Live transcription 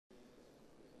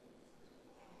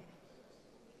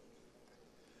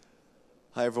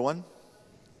Hi everyone.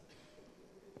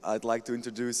 I'd like to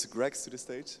introduce Grecs to the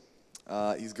stage.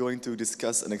 He's going to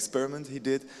discuss an experiment he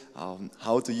did,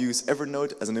 how to use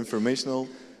Evernote as an informational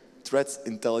threat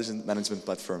intelligence management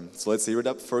platform. So let's hear it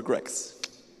up for Grecs.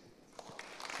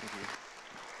 Thank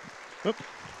you. Oop.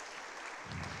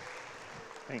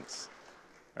 Thanks.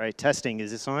 All right, testing.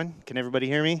 Is this on? Can everybody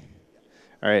hear me?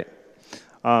 All right.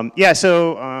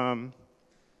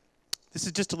 This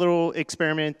is just a little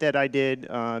experiment that I did.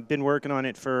 Been working on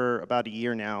it for about a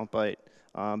year now, but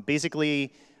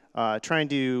basically trying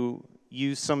to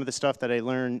use some of the stuff that I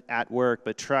learned at work,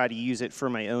 but try to use it for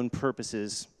my own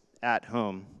purposes at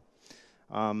home.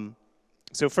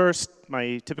 So first,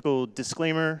 my typical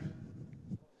disclaimer.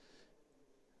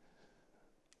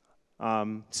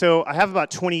 So I have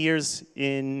about 20 years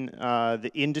in the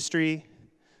industry.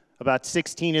 About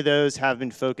 16 of those have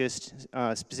been focused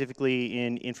specifically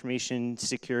in information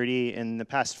security. In the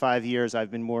past 5 years, I've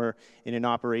been more in an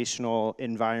operational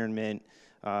environment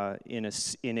in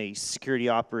a security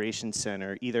operations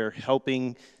center, either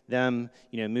helping them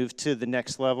move to the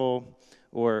next level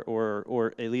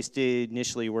or at least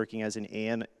initially working as an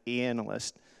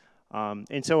analyst. And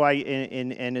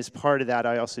as part of that,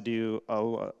 I also do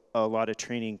a lot of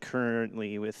training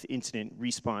currently with incident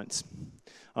response.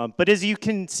 But as you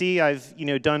can see, I've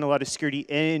done a lot of security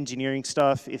engineering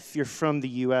stuff. If you're from the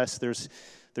U.S., there's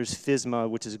FISMA,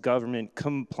 which is government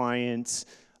compliance.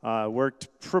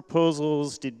 Worked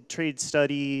proposals, did trade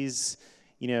studies,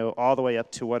 all the way up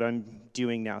to what I'm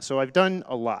doing now. So I've done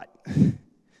a lot.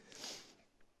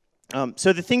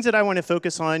 So the things that I want to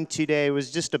focus on today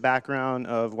was just a background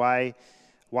of why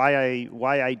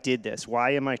I did this.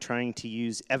 Why am I trying to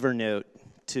use Evernote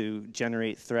to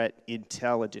generate threat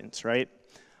intelligence, right?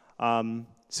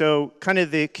 So kind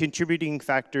of the contributing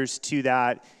factors to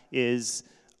that is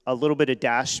a little bit of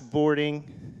dashboarding.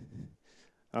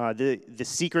 The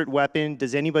secret weapon,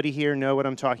 does anybody here know what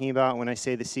I'm talking about when I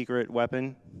say the secret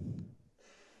weapon?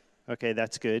 Okay,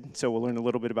 that's good. So we'll learn a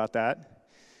little bit about that.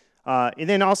 And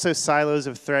then also silos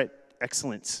of threat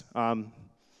excellence.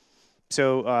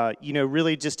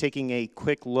 Really just taking a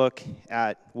quick look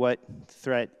at what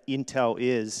threat intel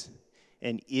is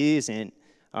and isn't,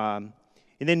 and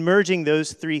then merging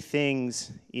those three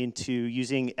things into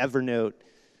using Evernote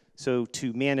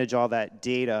to manage all that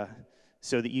data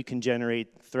so that you can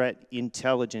generate threat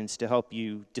intelligence to help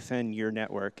you defend your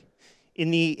network.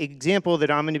 In the example that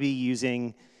I'm going to be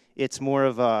using, it's more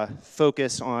of a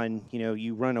focus on,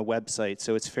 you run a website,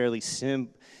 so it's fairly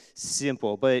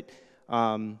simple. But,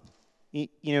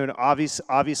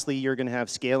 obviously you're going to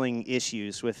have scaling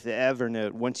issues with the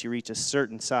Evernote once you reach a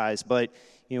certain size. But,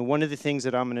 one of the things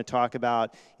that I'm going to talk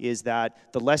about is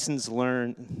that the lessons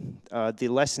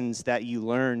that you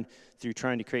learn through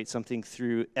trying to create something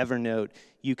through Evernote,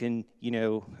 you can,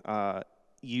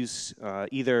 use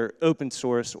either open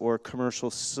source or commercial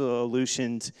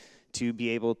solutions to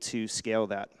be able to scale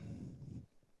that.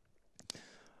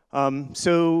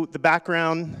 So the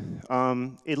background,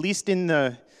 at least in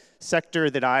the sector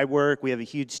that I work, we have a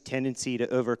huge tendency to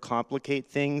overcomplicate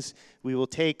things. We will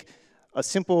take a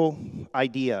simple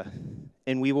idea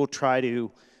and we will try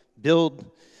to build,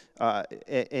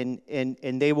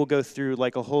 and they will go through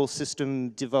like a whole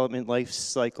system development life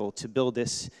cycle to build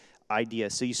this idea.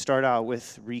 So you start out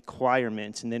with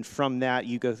requirements, and then from that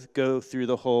you go through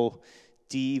the whole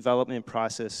development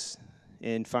process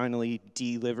and finally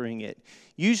delivering it.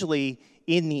 Usually,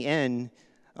 in the end,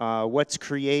 what's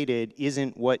created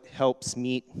isn't what helps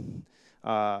meet,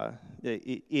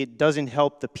 it doesn't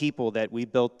help the people that we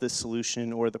built the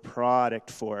solution or the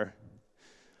product for.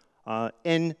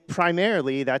 And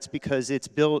primarily, that's because it's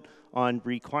built on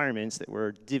requirements that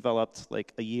were developed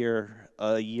like a year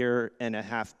and a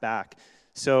half back.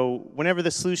 So whenever the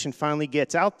solution finally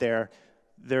gets out there,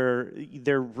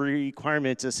 their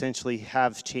requirements essentially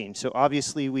have changed. So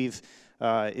obviously we've,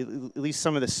 at least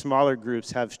some of the smaller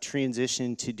groups have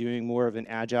transitioned to doing more of an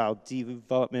agile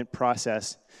development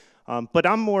process. But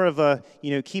I'm more of a,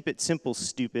 keep it simple,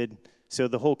 stupid. So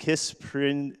the whole KISS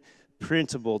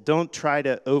principle, don't try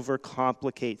to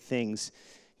overcomplicate things.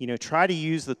 Try to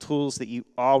use the tools that you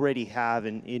already have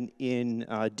in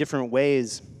different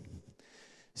ways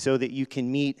so that you can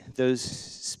meet those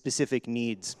specific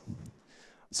needs.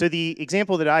 So the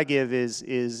example that I give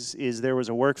is there was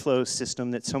a workflow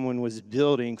system that someone was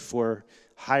building for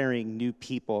hiring new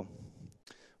people.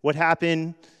 What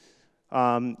happened?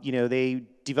 They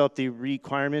developed the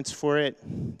requirements for it.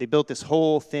 They built this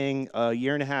whole thing. A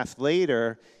year and a half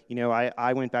later,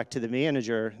 I went back to the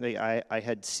manager. I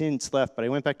had since left, but I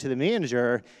went back to the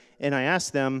manager and I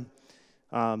asked them,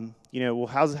 well,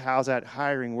 how's that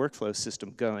hiring workflow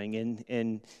system going?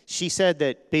 And she said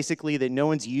that basically that no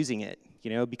one's using it,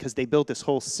 because they built this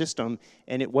whole system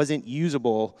and it wasn't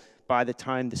usable by the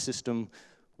time the system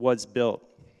was built.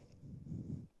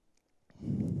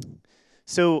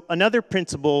 So another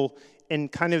principle,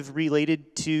 and kind of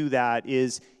related to that,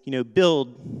 is,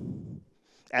 build,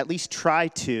 at least try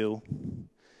to,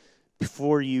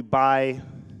 before you buy,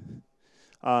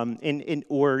 and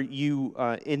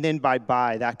then by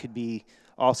buy, that could be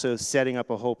also setting up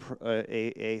a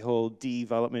whole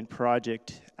development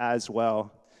project as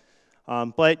well.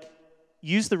 But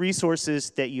use the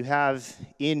resources that you have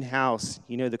in-house,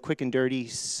 the quick and dirty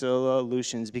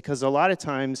solutions, because a lot of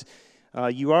times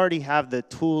you already have the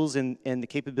tools and the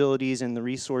capabilities and the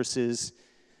resources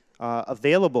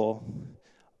available,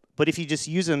 but if you just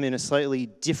use them in a slightly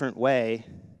different way,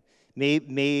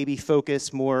 maybe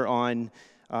focus more on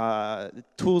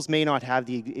tools may not have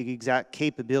the exact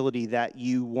capability that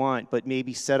you want, but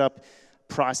maybe set up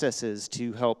processes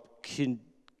to help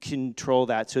control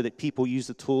that so that people use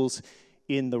the tools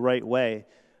in the right way.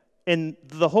 And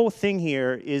the whole thing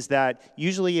here is that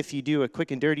usually if you do a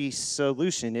quick and dirty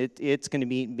solution, it's going to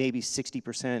be maybe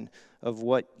 60% of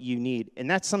what you need. And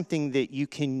that's something that you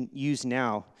can use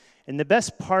now. And the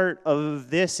best part of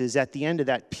this is at the end of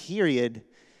that period,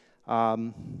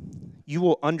 you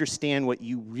will understand what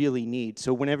you really need.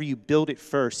 So whenever you build it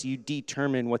first, you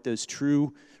determine what those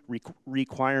true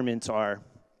requirements are.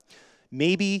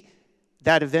 Maybe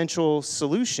that eventual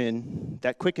solution,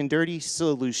 that quick and dirty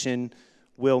solution,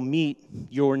 will meet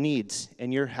your needs,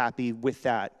 and you're happy with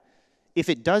that. If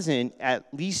it doesn't, at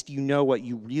least you know what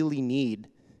you really need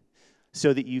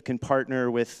so that you can partner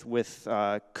with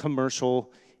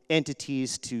commercial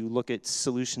entities to look at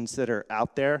solutions that are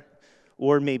out there,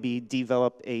 or maybe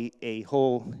develop a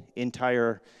whole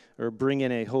entire, or bring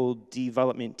in a whole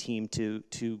development team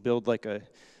to build like a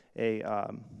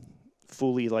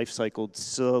fully life-cycled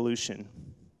solution.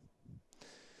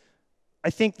 I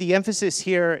think the emphasis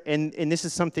here, and this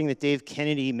is something that Dave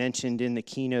Kennedy mentioned in the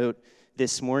keynote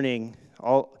this morning,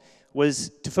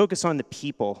 was to focus on the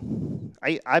people.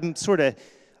 I'm sort of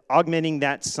augmenting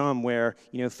that some where,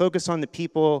 focus on the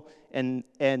people and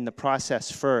the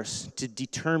process first to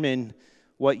determine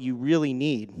what you really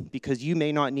need, because you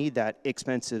may not need that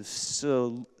expensive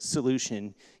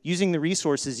solution. Using the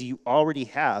resources you already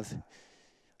have,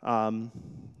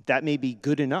 that may be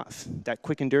good enough, that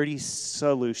quick and dirty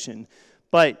solution.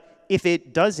 But if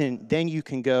it doesn't, then you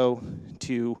can go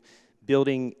to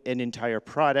building an entire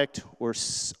product or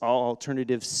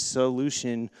alternative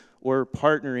solution, or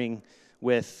partnering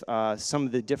with some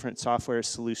of the different software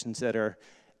solutions that are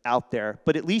out there.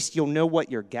 But at least you'll know what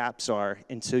your gaps are,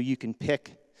 and so you can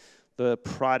pick the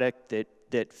product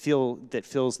that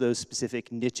fills those specific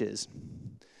niches.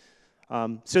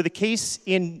 So the case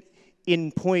in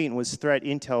point was threat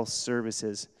intel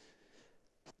services.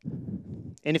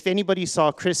 And if anybody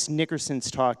saw Chris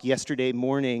Nickerson's talk yesterday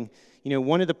morning,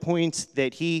 one of the points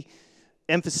that he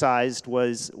emphasized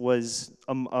was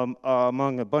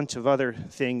among a bunch of other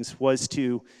things, was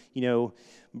to,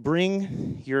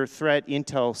 bring your threat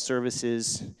intel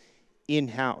services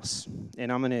in-house.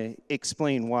 And I'm going to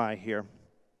explain why here.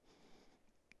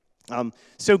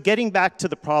 So getting back to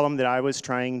the problem that I was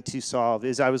trying to solve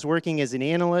is I was working as an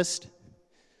analyst.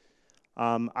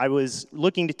 I was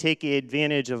looking to take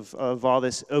advantage of all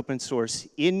this open source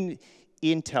in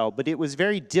Intel, but it was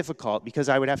very difficult because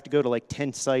I would have to go to like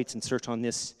 10 sites and search on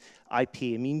this IP.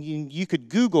 I mean, you could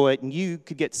Google it and you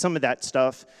could get some of that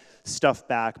stuff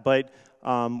back, but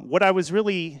what I was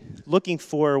really looking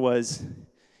for was,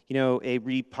 a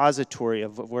repository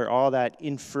of where all that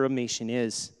information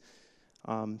is,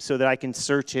 so that I can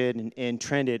search it and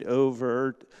trend it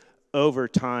over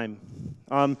time.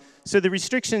 So the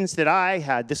restrictions that I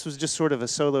had, this was just sort of a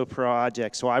solo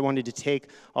project, so I wanted to take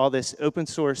all this open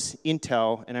source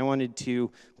Intel and I wanted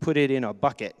to put it in a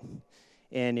bucket.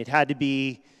 And it had to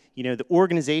be, the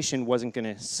organization wasn't going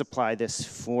to supply this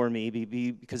for me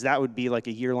because that would be like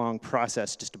a year-long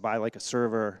process just to buy like a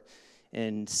server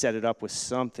and set it up with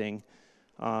something.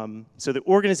 So the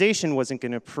organization wasn't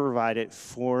going to provide it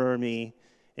for me.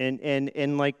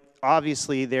 And like,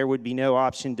 obviously, there would be no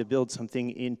option to build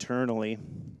something internally.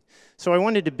 So I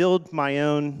wanted to build my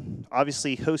own,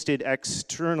 obviously hosted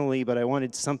externally, but I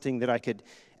wanted something that I could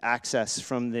access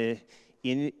from the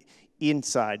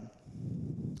inside.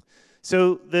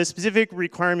 So the specific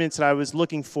requirements that I was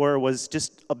looking for was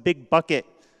just a big bucket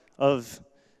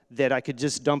that I could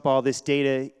just dump all this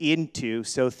data into.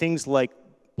 So things like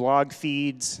blog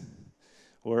feeds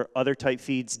or other type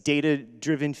feeds,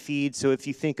 data-driven feeds. So if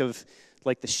you think of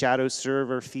like the shadow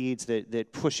server feeds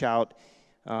that push out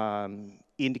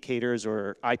indicators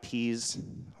or IPs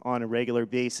on a regular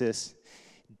basis.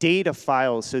 Data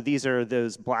files, so these are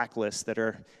those blacklists that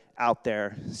are out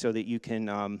there so that you can,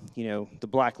 the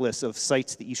blacklist of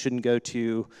sites that you shouldn't go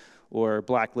to or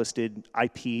blacklisted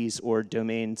IPs or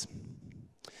domains.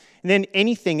 And then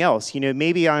anything else,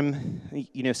 maybe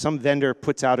some vendor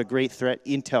puts out a great threat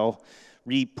intel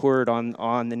report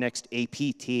on the next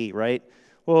APT, right?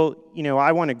 Well,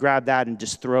 I want to grab that and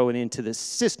just throw it into the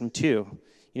system too.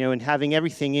 And having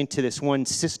everything into this one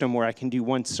system where I can do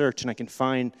one search and I can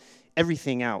find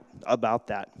everything out about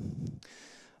that.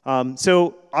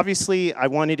 So obviously, I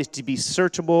wanted it to be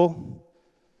searchable.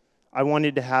 I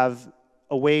wanted to have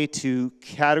a way to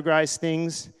categorize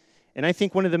things. And I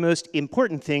think one of the most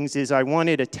important things is I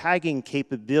wanted a tagging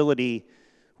capability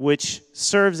which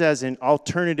serves as an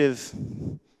alternative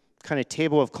kind of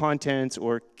table of contents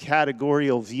or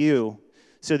categorical view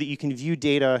so that you can view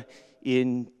data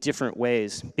in different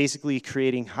ways, basically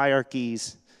creating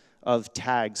hierarchies of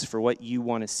tags for what you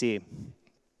want to see.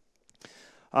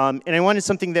 And I wanted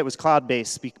something that was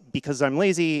cloud-based because I'm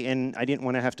lazy and I didn't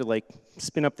want to have to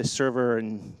spin up the server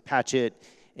and patch it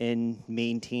and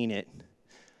maintain it.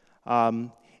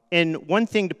 And one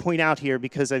thing to point out here,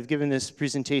 because I've given this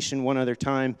presentation one other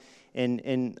time,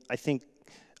 and I think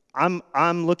I'm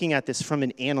looking at this from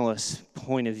an analyst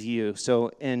point of view.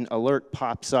 So an alert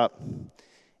pops up,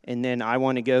 and then I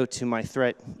want to go to my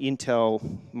threat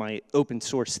intel, my open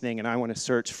source thing, and I want to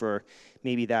search for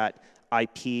maybe that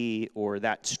IP or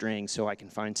that string so I can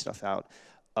find stuff out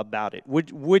about it,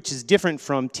 which is different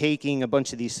from taking a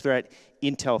bunch of these threat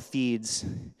intel feeds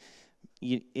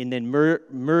and then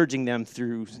merging them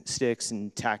through sticks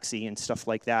and taxi and stuff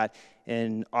like that,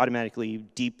 and automatically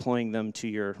deploying them to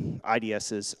your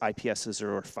IDSs, IPSs,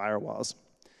 or firewalls.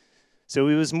 So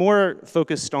it was more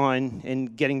focused on,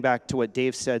 and getting back to what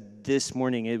Dave said this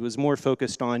morning, it was more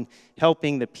focused on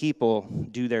helping the people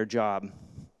do their job.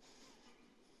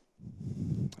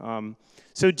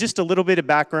 So just a little bit of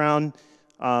background,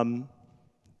 the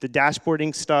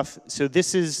dashboarding stuff. So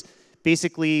this is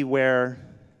basically where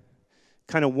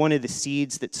kind of one of the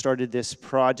seeds that started this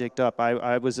project up.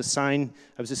 I was a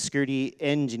security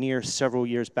engineer several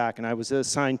years back, and I was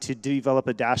assigned to develop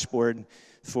a dashboard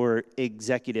for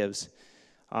executives.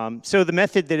 So the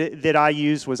method that I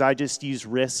used was I just used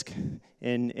risk,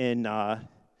 and then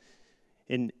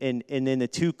the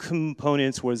two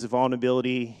components was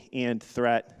vulnerability and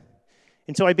threat.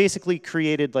 And so I basically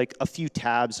created a few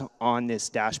tabs on this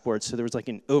dashboard. So there was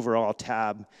an overall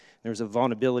tab, there was a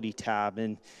vulnerability tab,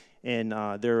 and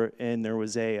there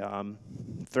was a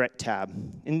threat tab.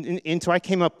 And so I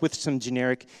came up with some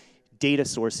generic data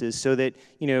sources so that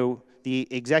the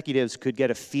executives could get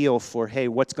a feel for, hey,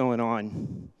 what's going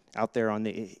on out there on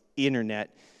the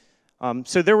internet.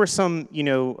 So there were some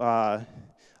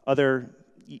other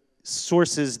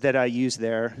sources that I used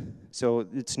there, so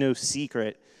it's no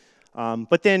secret.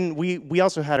 But then we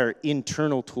also had our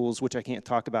internal tools, which I can't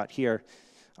talk about here,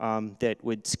 that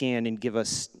would scan and give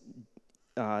us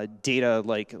data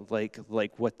like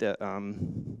what the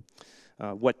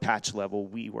what patch level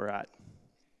we were at.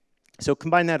 So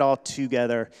combine that all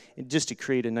together just to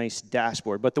create a nice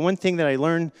dashboard. But the one thing that I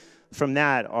learned from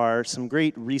that are some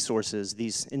great resources.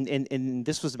 And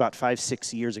this was about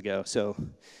 5-6 years ago. So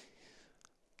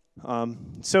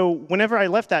whenever I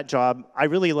left that job, I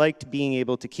really liked being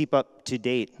able to keep up to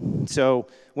date. So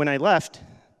when I left,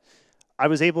 I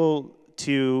was able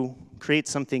to create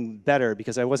something better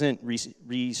because I wasn't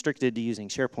restricted to using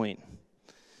SharePoint.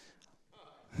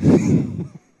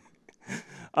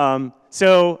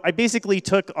 So I basically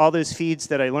took all those feeds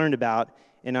that I learned about,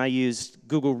 and I used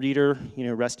Google Reader,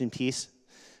 rest in peace.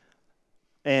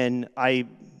 And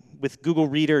with Google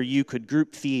Reader, you could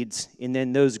group feeds, and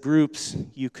then those groups,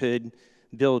 you could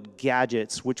build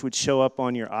gadgets, which would show up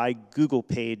on your iGoogle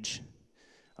page.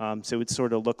 So it would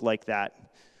sort of look like that.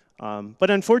 But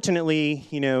unfortunately,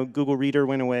 Google Reader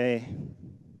went away.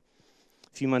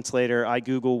 A few months later,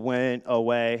 iGoogle went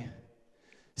away.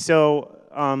 So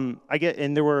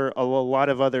and there were a lot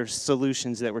of other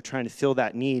solutions that were trying to fill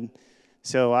that need.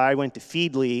 So I went to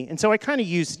Feedly, and so I kind of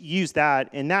used that,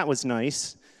 and that was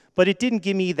nice. But it didn't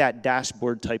give me that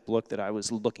dashboard type look that I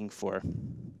was looking for.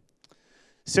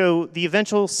 So the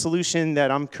eventual solution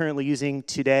that I'm currently using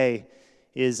today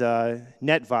is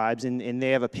NetVibes, and they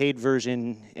have a paid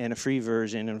version and a free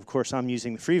version, and of course I'm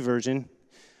using the free version.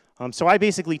 So I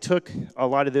basically took a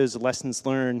lot of those lessons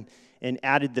learned and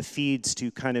added the feeds to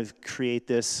kind of create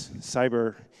this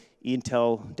cyber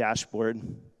intel dashboard.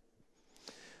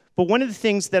 But one of the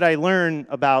things that I learned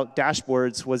about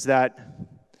dashboards was that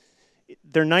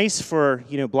they're nice for,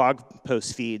 blog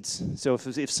post feeds. So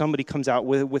if somebody comes out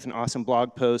with an awesome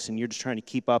blog post and you're just trying to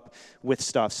keep up with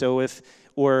stuff. So if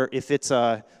it's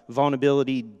a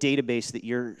vulnerability database that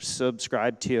you're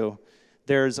subscribed to,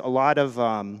 there's a lot of,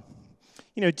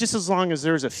 just as long as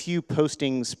there's a few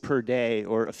postings per day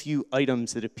or a few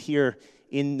items that appear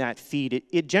in that feed,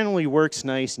 it generally works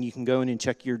nice, and you can go in and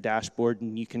check your dashboard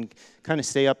and you can kind of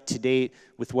stay up to date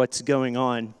with what's going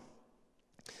on.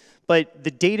 But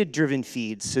the data-driven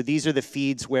feeds, so these are the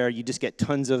feeds where you just get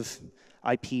tons of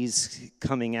IPs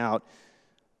coming out,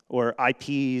 or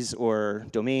IPs or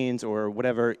domains or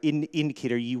whatever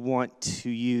indicator you want to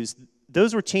use.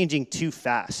 Those were changing too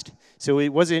fast, so it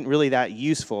wasn't really that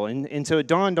useful. And so it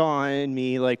dawned on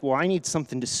me, like, well, I need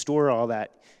something to store all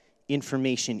that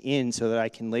information in so that I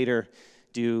can later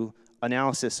do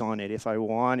analysis on it if I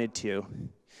wanted to.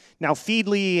 Now,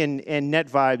 Feedly and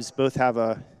NetVibes both have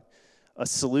a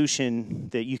solution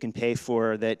that you can pay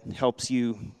for that helps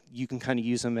you. You can kind of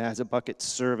use them as a bucket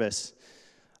service.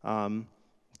 So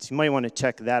you might want to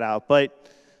check that out. But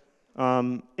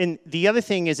and the other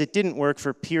thing is it didn't work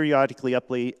for periodically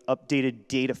updated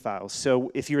data files.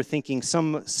 So if you were thinking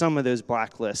some of those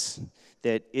blacklists,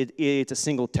 that it's a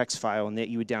single text file and that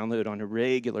you would download on a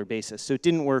regular basis. So it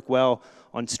didn't work well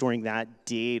on storing that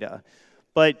data.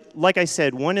 But like I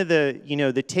said, one of the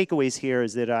takeaways here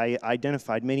is that I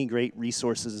identified many great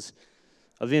resources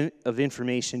of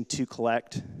information to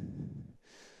collect.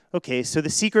 Okay, so the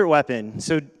secret weapon.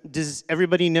 So does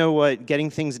everybody know what getting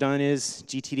things done is,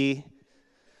 GTD?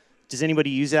 Does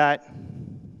anybody use that?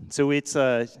 So it's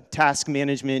a task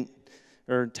management,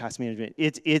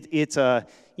 It's a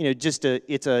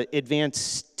it's a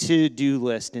advanced to-do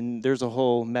list, and there's a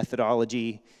whole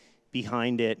methodology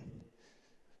behind it.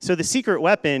 So the secret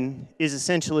weapon is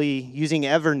essentially using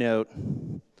Evernote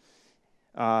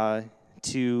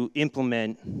to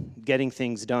implement getting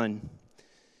things done.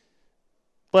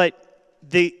 But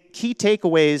the key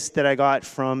takeaways that I got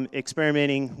from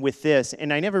experimenting with this,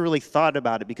 and I never really thought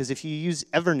about it, because if you use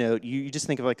Evernote, you just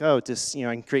think of like, oh, just,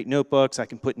 I can create notebooks, I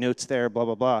can put notes there, blah,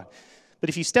 blah, blah. But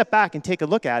if you step back and take a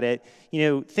look at it,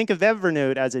 think of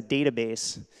Evernote as a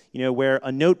database, where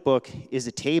a notebook is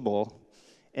a table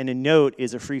and a note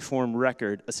is a free-form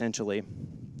record, essentially.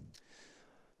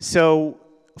 So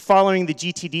following the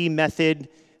GTD method,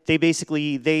 they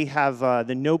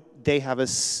have a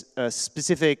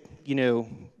specific,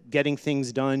 getting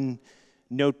things done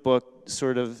notebook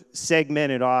sort of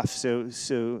segmented off so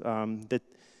that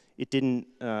it didn't,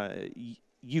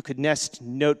 you could nest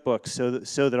notebooks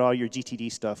so that all your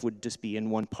GTD stuff would just be in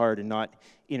one part and not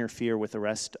interfere with the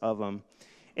rest of them.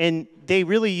 And they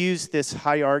really used this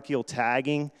hierarchical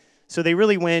tagging. So they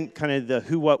really went kind of the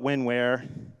who, what, when, where.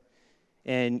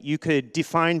 And you could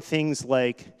define things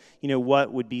like,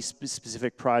 what would be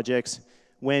specific projects,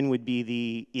 when would be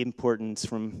the importance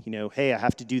from, hey, I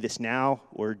have to do this now,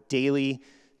 or daily,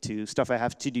 to stuff I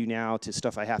have to do now, to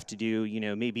stuff I have to do,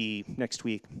 maybe next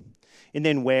week. And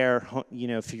then where,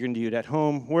 if you're going to do it at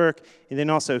home, work, and then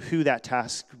also who that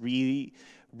task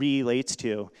relates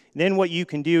to. And then what you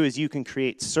can do is you can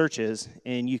create searches,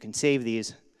 and you can save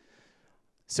these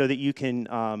so that you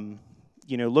can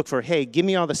look for, hey, give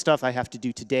me all the stuff I have to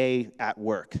do today at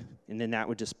work. And then that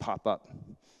would just pop up,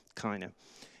 kind of.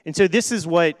 And so this is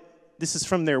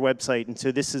from their website. And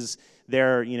so this is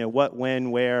their, what,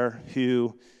 when, where,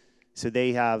 who. So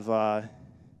they have,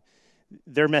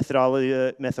 their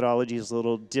methodology is a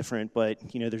little different, but,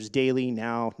 there's daily,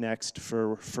 now, next,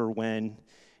 for when,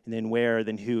 and then where,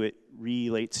 then who it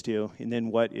relates to, and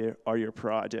then what are your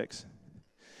projects.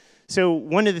 So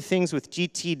one of the things with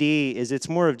GTD is it's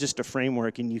more of just a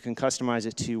framework, and you can customize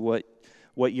it to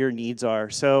what your needs are.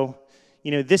 So,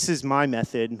 this is my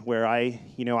method where I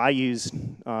use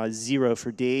 0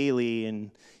 for daily,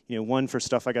 and 1 for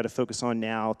stuff I got to focus on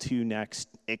now, 2 next,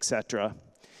 etc.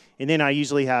 And then I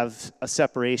usually have a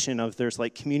separation of there's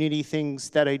like community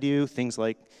things that I do, things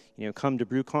like come to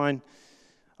BruCON.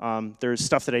 There's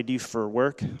stuff that I do for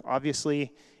work,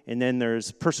 obviously. And then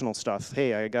there's personal stuff.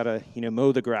 Hey, I gotta,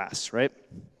 mow the grass, right?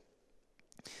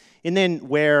 And then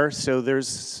where, so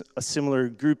there's a similar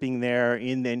grouping there,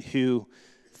 and then who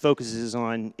focuses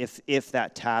on if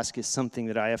that task is something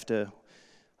that I have to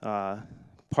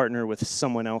partner with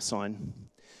someone else on.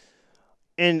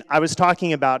 And I was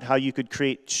talking about how you could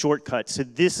create shortcuts. So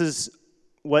this is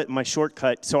what my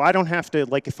shortcut, so I don't have to,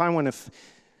 like if I want to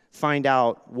find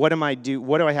out what do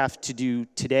I have to do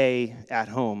today at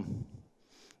home,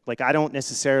 like I don't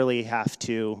necessarily have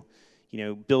to,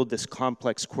 build this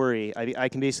complex query. I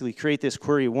can basically create this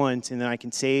query once, and then I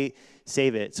can save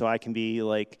it. So I can be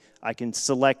like, I can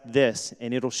select this,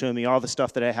 and it'll show me all the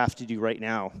stuff that I have to do right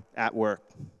now at work,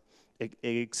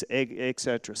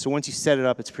 etc. So once you set it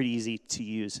up, it's pretty easy to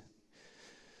use.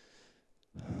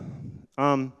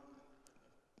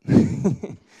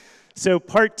 So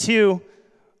part two,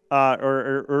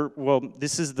 well,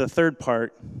 this is the third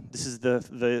part. This is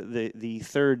the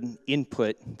third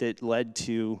input that led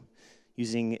to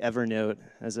using Evernote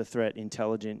as a threat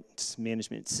intelligence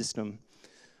management system.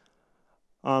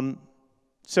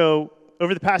 So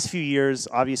over the past few years,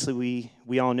 obviously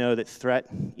we all know that threat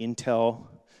intel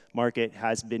market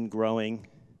has been growing.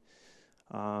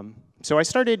 So I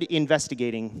started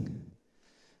investigating,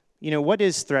 what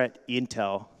is threat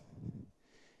intel?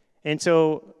 And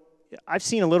so I've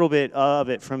seen a little bit of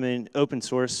it from an open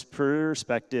source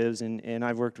perspectives, and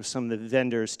I've worked with some of the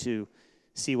vendors to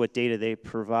see what data they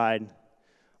provide.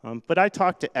 But I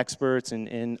talked to experts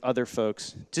and other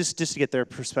folks just to get their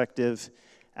perspective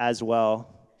as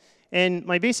well. And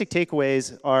my basic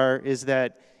takeaways is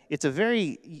that it's a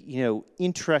very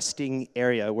interesting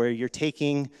area where you're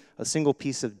taking a single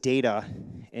piece of data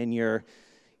and you're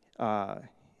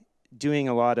doing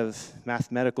a lot of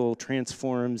mathematical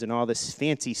transforms and all this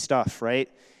fancy stuff, right?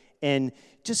 And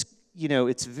just,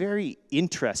 it's very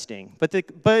interesting. But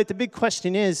the big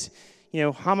question is,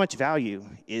 how much value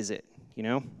is it,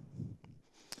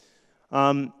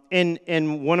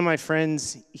 And one of my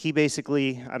friends, he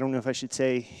basically, I don't know if I should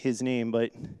say his name,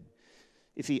 but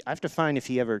I have to find if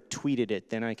he ever tweeted it,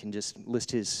 then I can just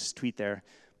list his tweet there.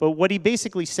 But what he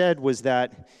basically said was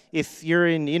that if you're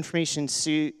in information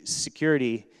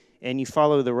security and you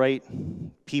follow the right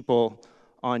people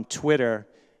on Twitter,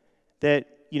 that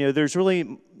there's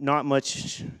really not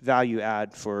much value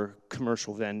add for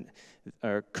commercial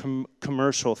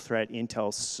commercial threat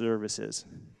intel services.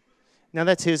 Now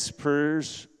that's his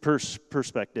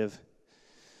perspective.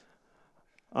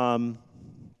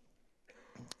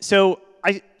 So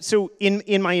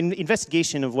in my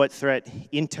investigation of what threat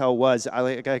intel was,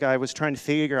 I was trying to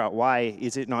figure out why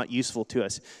is it not useful to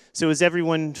us. So is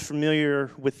everyone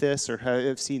familiar with this or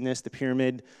have seen this, The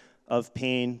Pyramid of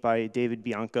Pain by David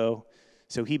Bianco?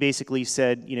 So he basically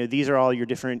said, these are all your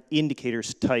different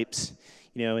indicators types,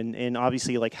 and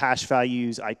obviously like hash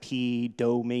values, IP,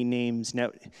 domain names,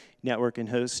 network and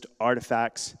host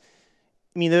artifacts.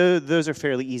 I mean, those are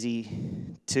fairly easy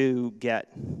to get,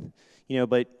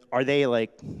 but are they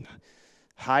like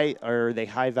are they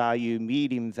high value,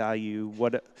 medium value,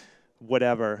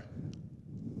 whatever?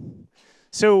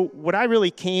 So what I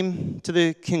really came to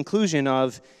the conclusion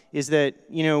of is that,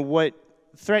 what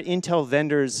threat intel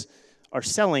vendors are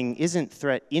selling isn't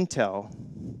threat intel,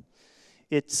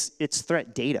 it's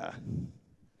threat data.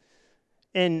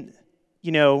 And,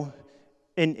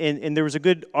 and there was a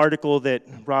good article that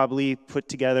Rob Lee put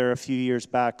together a few years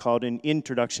back called An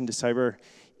Introduction to Cyber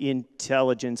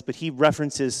Intelligence, but he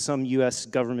references some US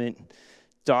government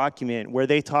document where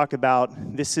they talk about,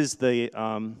 this is the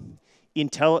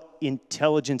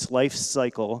intelligence life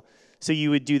cycle. So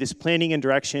you would do this planning and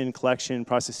direction, collection,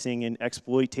 processing, and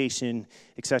exploitation,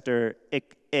 et cetera,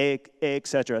 et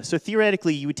cetera. So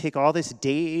theoretically, you would take all this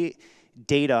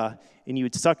data and you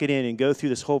would suck it in and go through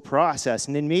this whole process,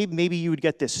 and then maybe you would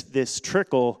get this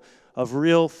trickle of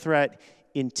real threat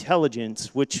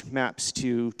intelligence, which maps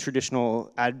to traditional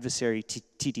adversary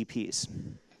TTPs.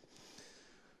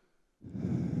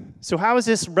 So how is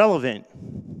this relevant?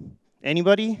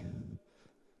 Anybody?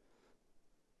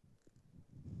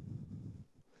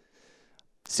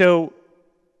 So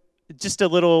just a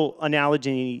little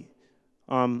analogy.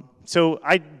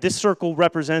 This circle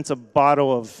represents a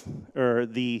bottle of, or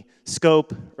the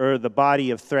scope, or the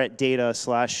body of threat data /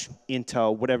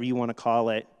 intel, whatever you want to call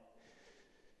it.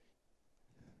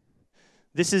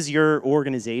 This is your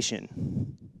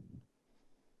organization.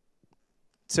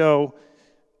 So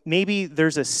maybe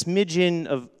there's a smidgen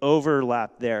of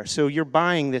overlap there. So you're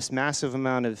buying this massive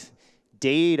amount of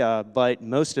data, but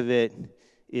most of it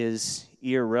is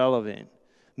irrelevant.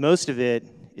 Most of it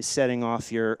is setting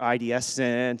off your IDS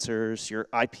sensors, your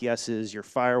IPSs, your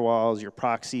firewalls, your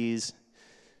proxies,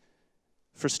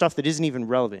 for stuff that isn't even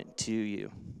relevant to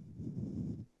you.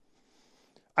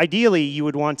 Ideally, you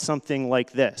would want something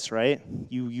like this, right?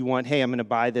 You want, hey, I'm going to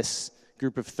buy this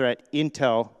group of threat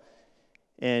intel,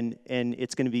 and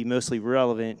it's going to be mostly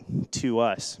relevant to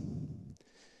us.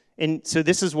 And so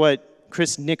this is what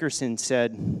Chris Nickerson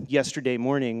said yesterday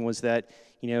morning, was that,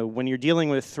 when you're dealing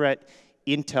with threat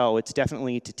intel, it's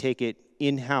definitely to take it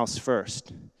in-house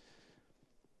first.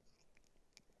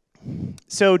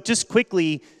 So just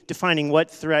quickly defining what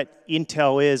threat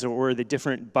intel is, or the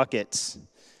different buckets.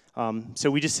 So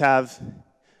we just have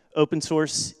open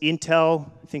source intel.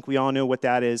 I think we all know what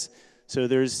that is. So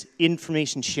there's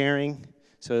information sharing.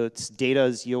 So it's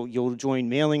data, you'll join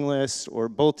mailing lists or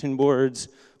bulletin boards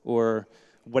or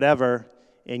whatever,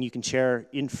 and you can share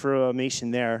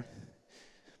information there.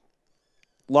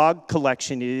 Log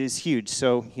collection is huge.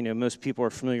 So, most people are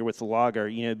familiar with the logger.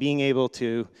 Being able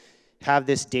to have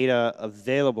this data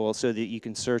available so that you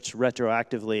can search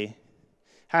retroactively.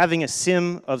 Having a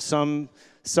SIM of some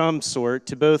sort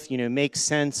to both, make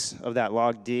sense of that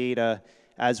log data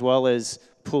as well as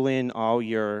pull in all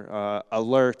your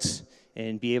alerts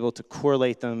and be able to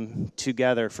correlate them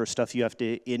together for stuff you have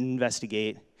to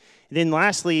investigate. And then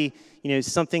lastly,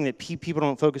 something that people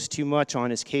don't focus too much on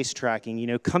is case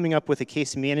tracking. Coming up with a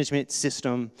case management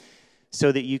system so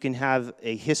that you can have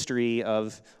a history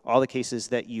of all the cases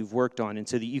that you've worked on, and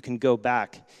so that you can go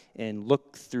back and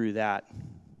look through that.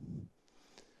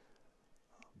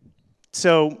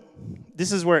 So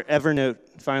this is where Evernote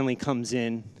finally comes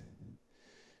in.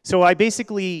 So I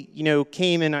basically,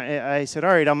 came and I said,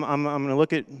 all right, I'm going to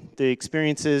look at the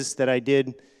experiences that I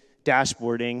did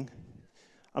dashboarding.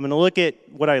 I'm going to look at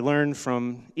what I learned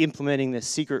from implementing this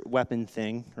secret weapon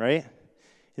thing, right?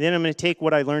 And then I'm going to take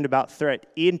what I learned about threat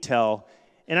intel,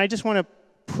 and I just want to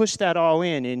push that all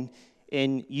in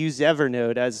and use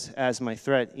Evernote as my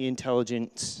threat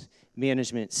intelligence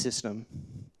management system.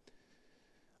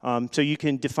 So you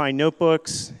can define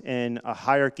notebooks and a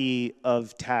hierarchy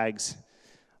of tags.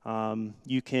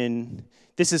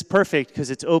 This is perfect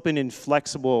because it's open and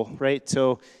flexible, right?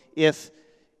 So if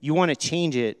you want to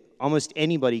change it, almost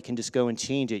anybody can just go and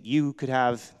change it. You could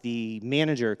have the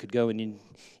manager could go in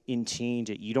and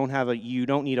change it. You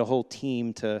don't need a whole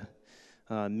team to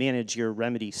manage your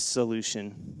remedy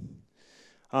solution.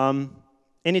 And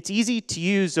it's easy to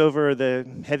use over the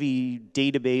heavy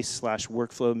database /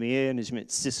 workflow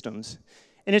management systems.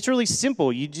 And it's really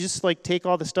simple. You just take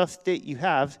all the stuff that you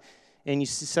have and you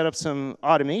set up some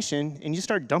automation and you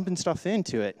start dumping stuff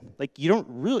into it. You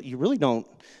really don't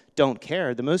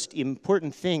care. The most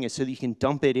important thing is so that you can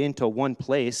dump it into one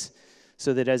place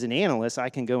so that as an analyst, I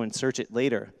can go and search it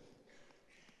later.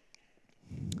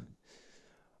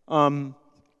 Where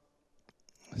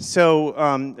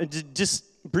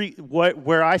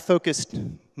I focused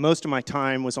most of my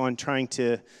time was on trying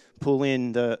to pull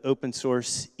in the open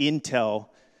source intel.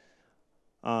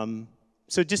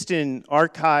 So just an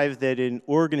archive that an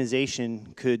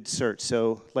organization could search.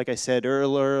 So like I said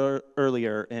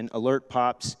earlier, an alert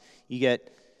pops, you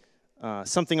get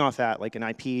something off that, like an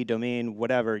IP, domain,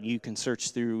 whatever, you can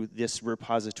search through this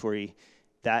repository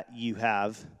that you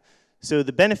have. So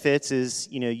the benefits is,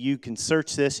 you can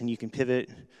search this and you can pivot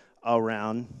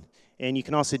around, and you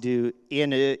can also do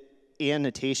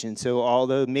annotation. So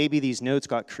although maybe these notes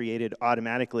got created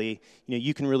automatically,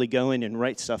 you can really go in and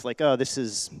write stuff like, oh, this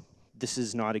is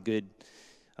not a good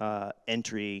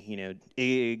entry,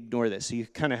 ignore this. So you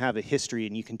kind of have a history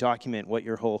and you can document what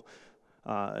your whole,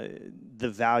 the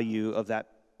value of that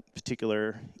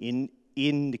particular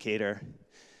indicator.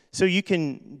 So you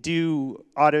can do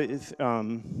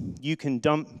you can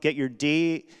get your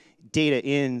data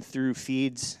in through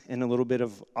feeds and a little bit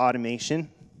of automation.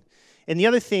 And the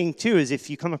other thing too is if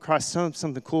you come across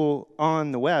something cool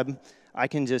on the web, I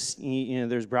can just,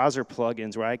 there's browser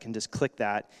plugins where I can just click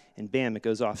that and bam, it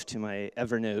goes off to my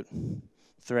Evernote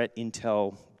threat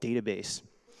intel database.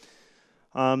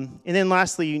 And then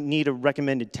lastly, you need a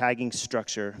recommended tagging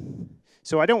structure.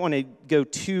 So I don't want to go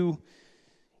too,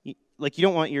 you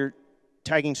don't want your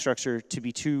tagging structure to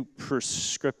be too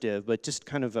prescriptive, but just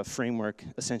kind of a framework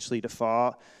essentially to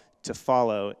follow.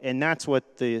 And that's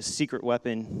what the secret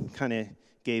weapon kind of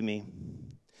gave me.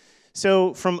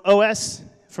 So from an OS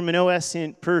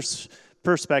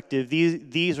perspective,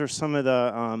 these are some of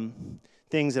the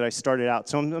things that I started out.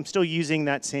 So I'm still using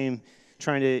that same,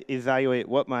 trying to evaluate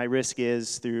what my risk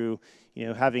is through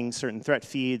having certain threat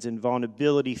feeds and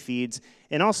vulnerability feeds,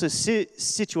 and also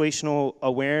situational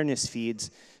awareness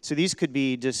feeds. So these could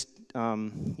be just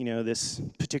this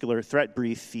particular threat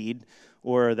brief feed,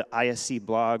 or the ISC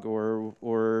blog,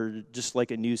 or just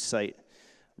like a news site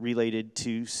related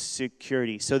to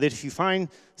security, so that if you find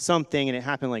something and it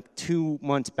happened like 2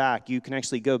 months back, you can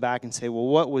actually go back and say, well,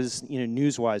 what was,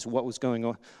 news-wise, what was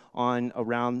going on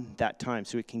around that time,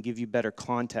 so it can give you better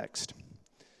context.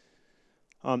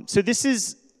 So this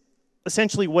is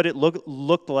essentially what it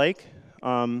looked like.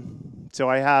 So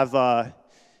I have,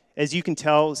 as you can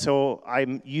tell, so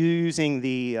I'm using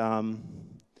the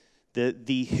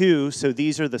who, so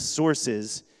these are the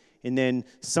sources. And then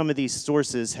some of these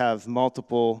sources have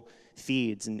multiple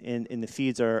feeds, and the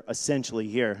feeds are essentially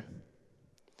here.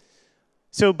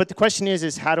 So, but the question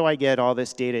is how do I get all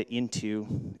this data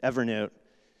into Evernote?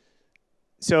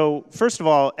 So first of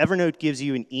all, Evernote gives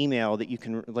you an email that you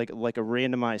can, like a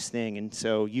randomized thing, and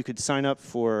so you could sign up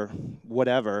for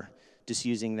whatever just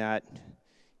using that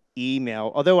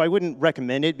email. Although I wouldn't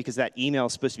recommend it because that email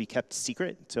is supposed to be kept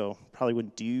secret, so probably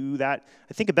wouldn't do that.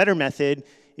 I think a better method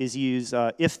is use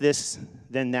if this,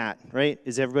 then that, right?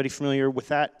 Is everybody familiar with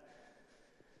that?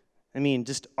 I mean,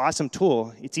 just awesome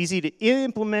tool. It's easy to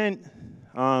implement.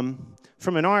 From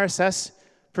an RSS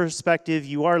perspective,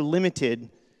 you are limited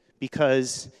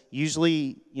because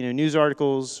usually, news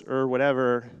articles or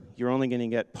whatever, you're only going to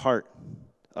get part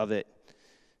of it.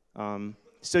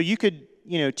 So you could,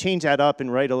 change that up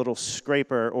and write a little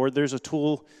scraper, or there's a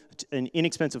tool, an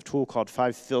inexpensive tool called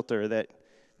 5Filter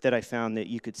that I found that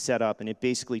you could set up, and it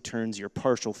basically turns your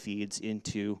partial feeds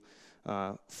into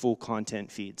full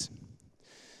content feeds.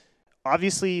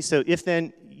 Obviously, so if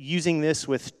then using this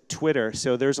with Twitter,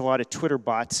 so there's a lot of Twitter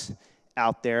bots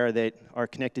out there that are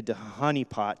connected to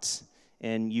honeypots,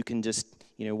 and you can just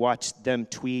watch them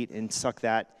tweet and suck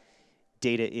that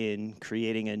data in,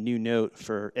 creating a new note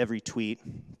for every tweet.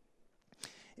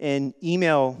 And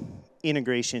email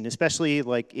integration, especially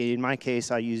like in my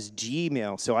case, I use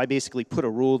Gmail, so I basically put a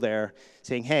rule there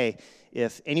saying, hey,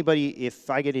 if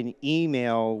I get an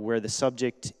email where the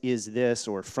subject is this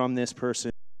or from this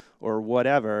person or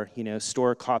whatever,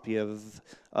 store a copy of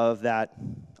that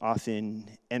off in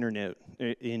Evernote.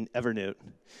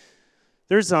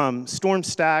 There's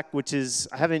StormStack, which is,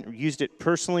 I haven't used it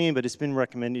personally, but it's been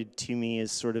recommended to me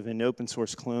as sort of an open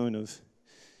source clone of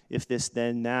if this,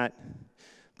 then that.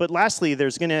 But lastly,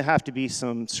 there's going to have to be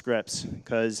some scripts,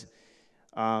 because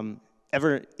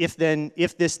if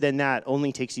this, then that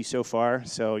only takes you so far.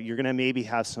 So you're going to maybe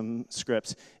have some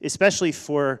scripts, especially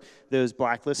for those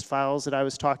blacklist files that I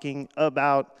was talking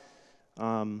about.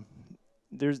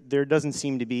 There doesn't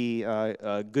seem to be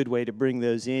a good way to bring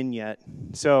those in yet.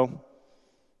 So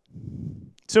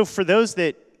for those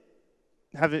that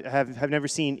have never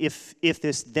seen if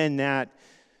this, then that,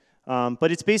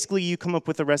 but it's basically you come up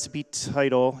with a recipe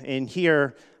title, and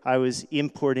here I was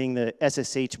importing the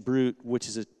SSH brute, which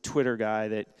is a Twitter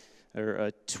guy or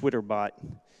a Twitter bot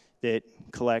that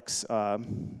collects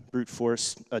brute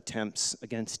force attempts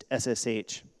against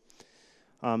SSH.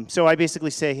 So I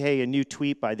basically say, hey, a new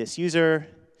tweet by this user,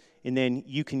 and then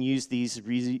you can use these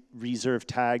reserved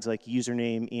tags like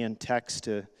username and text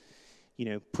to,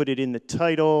 put it in the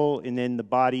title, and then the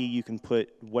body you can put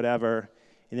whatever.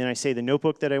 And then I say the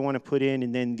notebook that I want to put in,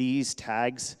 and then these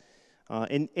tags.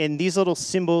 And these little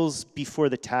symbols before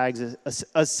the tags,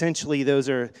 essentially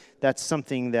that's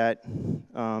something that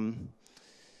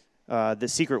the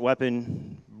secret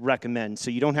weapon recommends. So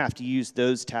you don't have to use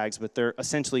those tags, but they're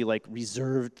essentially like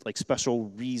reserved, like special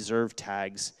reserved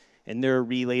tags. And they're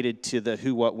related to the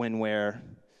who, what, when, where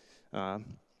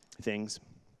things.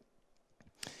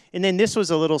 And then this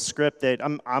was a little script that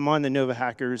I'm on the Nova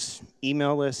Hackers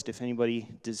email list, if anybody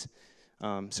does.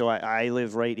 So I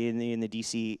live right in the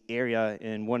DC area,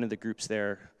 and one of the groups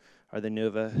there are the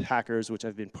Nova Hackers, which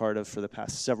I've been part of for the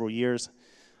past several years.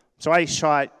 So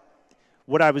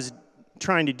what I was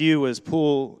trying to do was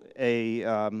pull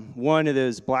one of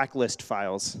those blacklist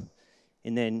files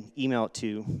and then email it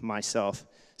to myself.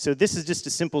 So this is just a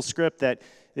simple script that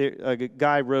a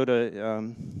guy wrote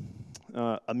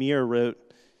Amir wrote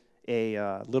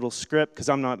a little script, because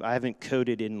I haven't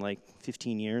coded in like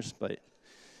 15 years, but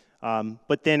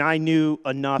then I knew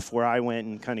enough where I went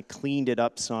and kind of cleaned it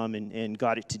up some and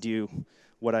got it to do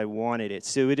what I wanted it.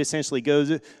 So it essentially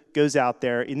goes out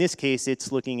there. In this case,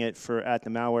 it's looking at the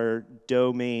malware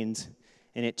domains,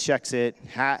 and it checks it,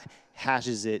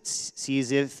 hashes it,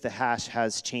 sees if the hash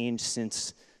has changed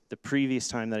since the previous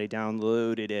time that I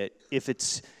downloaded it. If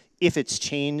it's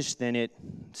changed, then it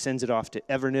sends it off to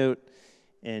Evernote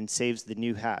and saves the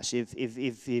new hash. If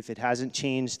it hasn't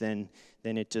changed, then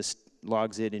it just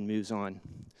logs it and moves on.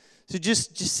 So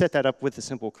just set that up with a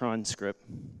simple cron script.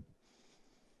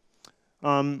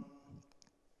 But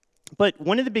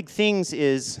one of the big things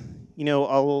is, a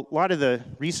lot of the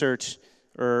research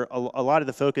or a lot of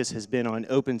the focus has been on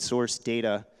open source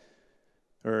data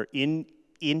or in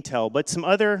Intel, but some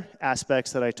other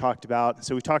aspects that I talked about.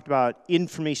 So we talked about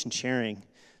information sharing.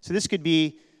 So this could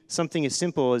be something as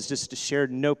simple as just a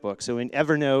shared notebook. So in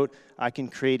Evernote, I can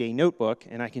create a notebook,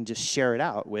 and I can just share it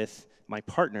out with my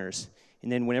partners.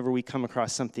 And then whenever we come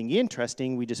across something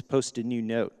interesting, we just post a new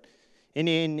note. And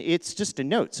it's just a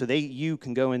note, so you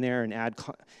can go in there and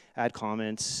add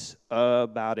comments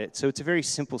about it. So it's a very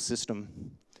simple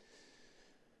system.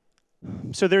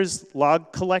 So there's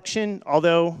log collection,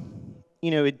 although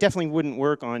it definitely wouldn't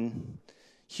work on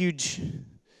huge,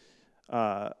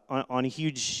 on a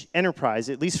huge enterprise.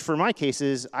 At least for my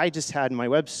cases, I just had my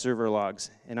web server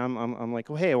logs, and I'm like,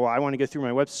 well, hey, I want to go through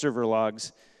my web server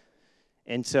logs.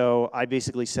 And so I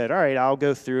basically said, all right, I'll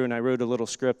go through, and I wrote a little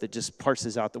script that just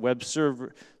parses out the web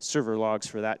server logs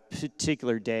for that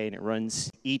particular day, and it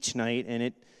runs each night, and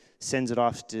it sends it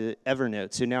off to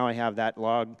Evernote. So now I have that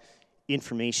log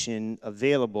information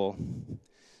available.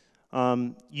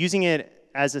 Using it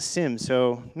as a SIM,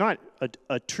 so not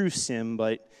a true SIM,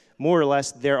 but more or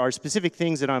less there are specific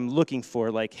things that I'm looking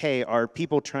for, like, hey, are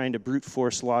people trying to brute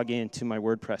force log in to my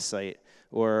WordPress site?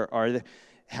 Or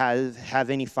have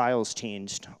any files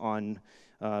changed on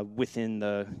within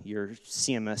your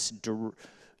CMS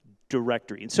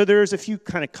directory? And so there's a few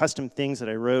kind of custom things that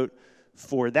I wrote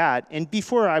for that. And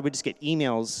before I would just get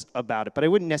emails about it, but I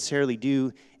wouldn't necessarily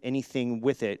do anything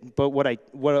with it. But what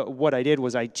I did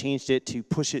was I changed it to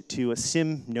push it to a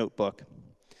SIM notebook,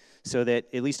 so that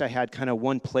at least I had kind of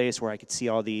one place where I could see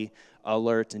all the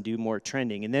alerts and do more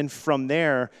trending. And then from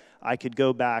there, I could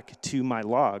go back to my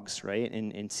logs, right,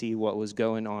 and see what was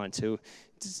going on. So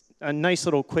it's a nice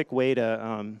little quick way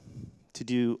to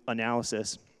do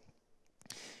analysis.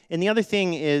 And the other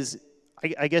thing is,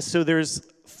 I guess, so there's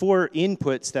 4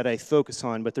 inputs that I focus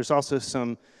on, but there's also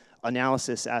some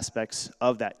analysis aspects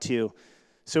of that too.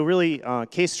 So really,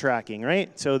 case tracking,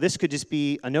 right? So this could just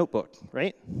be a notebook,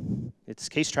 right? It's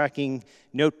case tracking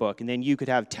notebook, and then you could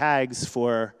have tags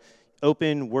for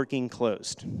open, working,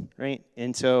 closed, right?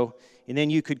 And then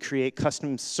you could create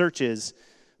custom searches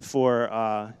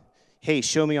for, hey,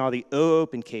 show me all the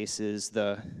open cases,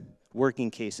 the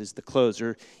working cases, the closed,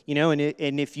 or,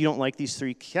 and if you don't like these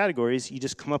 3 categories, you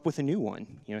just come up with a new one.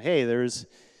 Hey, there's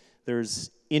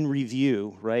in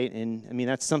review, right? And I mean,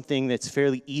 that's something that's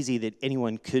fairly easy that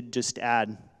anyone could just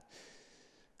add.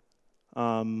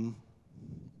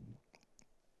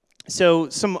 So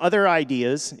some other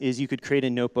ideas is you could create a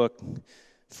notebook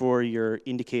for your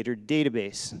indicator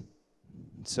database.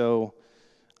 So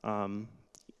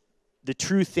the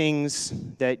true things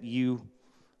that you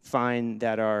find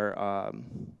that are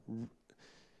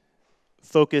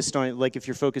focused on, like if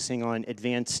you're focusing on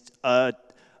advanced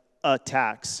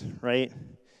attacks, right?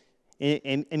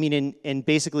 And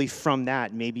basically from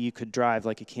that, maybe you could drive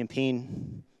like a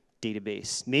campaign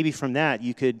database. Maybe from that,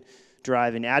 you could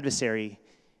drive an adversary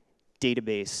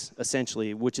database,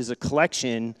 essentially, which is a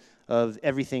collection of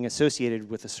everything associated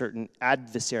with a certain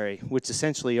adversary, which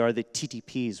essentially are the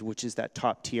TTPs, which is that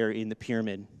top tier in the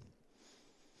pyramid.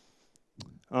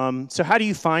 So how do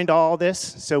you find all this?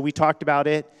 So we talked about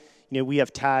it. We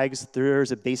have tags.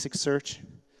 There's a basic search,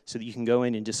 so that you can go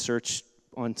in and just search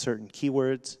on certain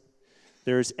keywords.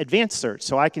 There's advanced search,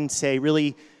 so I can say,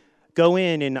 really go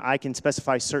in and I can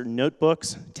specify certain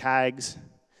notebooks, tags,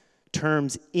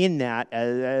 terms in that,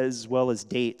 as well as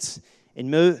dates. And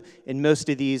most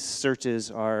of these searches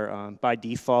are, by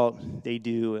default, they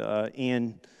do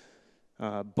an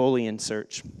Boolean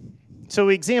search. So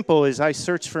example is I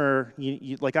search for,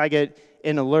 like I get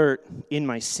an alert in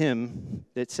my SIM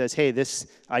that says, hey, this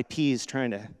IP is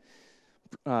trying to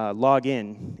log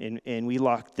in, and we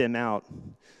lock them out.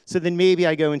 So then maybe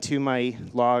I go into my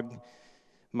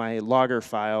logger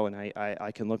file, and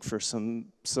I can look for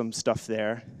some stuff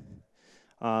there.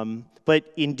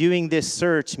 But in doing this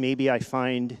search, maybe I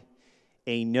find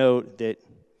a note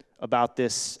about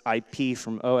this IP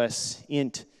from OS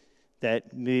int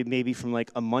that maybe from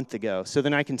like a month ago. So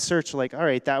then I can search like, all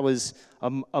right, that was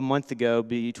a month ago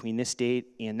between this date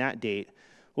and that date.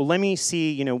 Well, let me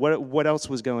see, what else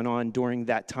was going on during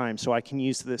that time. So I can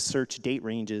use the search date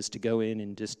ranges to go in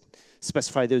and just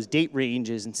specify those date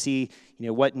ranges and see,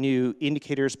 what new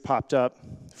indicators popped up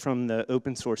from the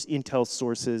open source Intel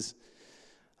sources,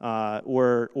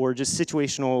 or just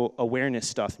situational awareness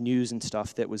stuff, news and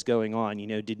stuff that was going on.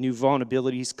 Did new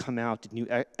vulnerabilities come out? Did new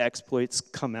exploits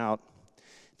come out?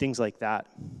 Things like that.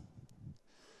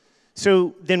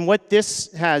 So then what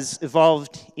this has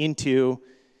evolved into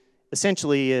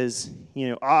essentially is,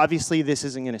 obviously this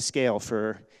isn't going to scale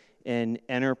for an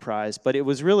enterprise, but it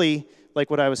was really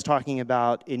like what I was talking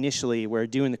about initially, where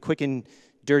doing the quick and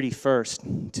dirty first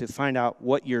to find out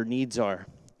what your needs are.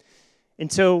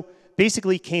 And so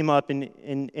basically came up,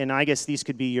 and I guess these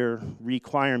could be your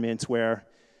requirements, where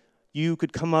you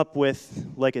could come up with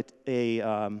like a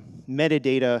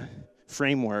metadata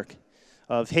framework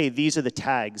of, hey, these are the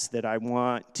tags that I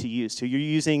want to use. So you're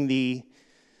using the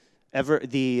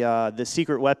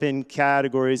secret weapon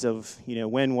categories of,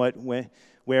 when, what,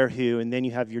 where, who, and then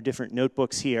you have your different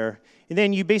notebooks here. And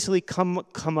then you basically come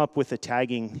up with a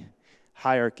tagging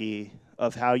hierarchy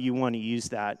of how you want to use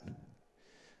that.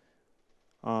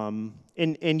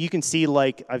 And you can see,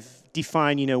 like, I've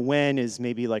defined, when is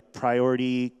maybe like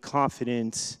priority,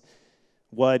 confidence,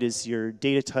 what is your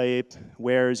data type,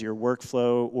 where is your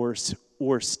workflow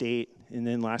or state, and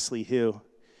then lastly, who.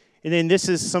 And then this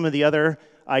is some of the other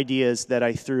ideas that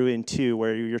I threw in too,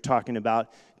 where you're talking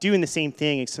about doing the same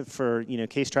thing except for,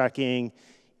 case tracking,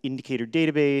 indicator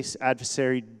database,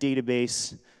 adversary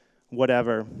database,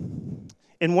 whatever.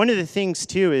 And one of the things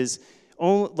too is,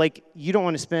 you don't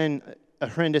want to spend a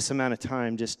horrendous amount of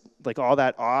time just like all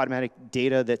that automatic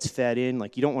data that's fed in.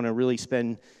 Like, you don't want to really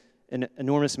spend an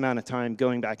enormous amount of time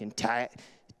going back and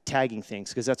tagging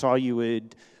things, because that's all you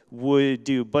would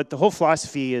do. But the whole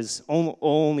philosophy is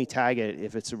only tag it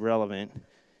if it's relevant.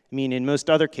 I mean, in most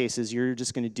other cases, you're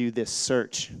just going to do this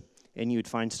search, and you would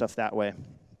find stuff that way.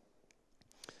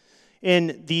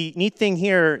 And the neat thing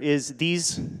here is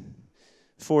in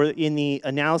the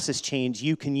analysis change,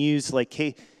 you can use like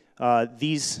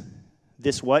this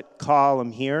what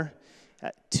column here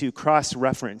to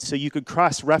cross-reference. So you could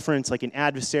cross-reference like an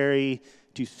adversary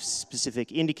to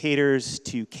specific indicators,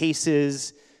 to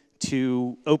cases,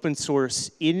 to open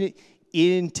source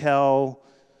Intel.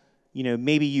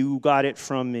 Maybe you got it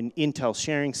from an Intel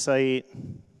sharing site.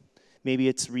 Maybe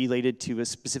it's related to a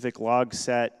specific log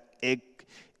set,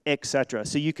 etc.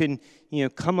 So you can,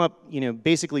 come up,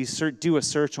 basically do a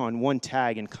search on one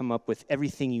tag and come up with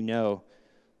everything you know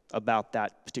about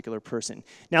that particular person.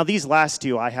 Now, these last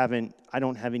two, I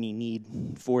don't have any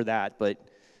need for that, but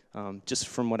just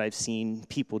from what I've seen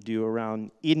people do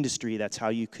around industry, that's how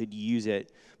you could use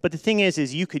it. But the thing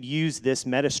is you could use this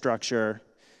metastructure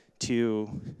to,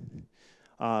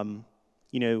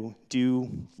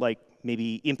 do like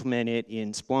maybe implement it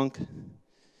in Splunk,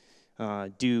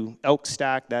 do elk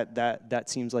stack. That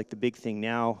seems like the big thing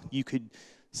now. You could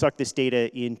suck this data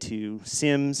into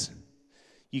SIMs.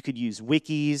 You could use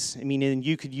wikis. I mean, and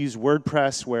you could use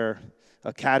WordPress, where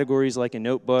a category is like a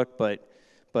notebook, but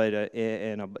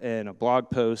a blog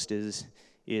post is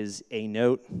a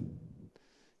note.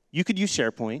 You could use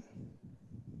SharePoint,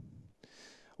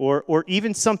 or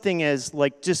even something as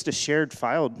like just a shared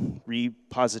file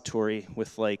repository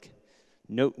with like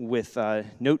note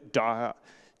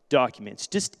documents,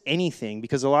 just anything,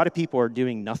 because a lot of people are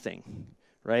doing nothing,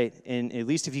 right? And at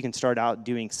least if you can start out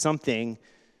doing something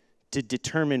to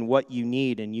determine what you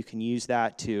need, and you can use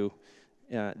that to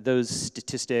those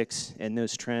statistics and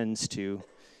those trends to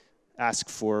ask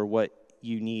for what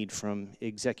you need from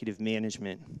executive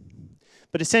management.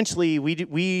 But essentially,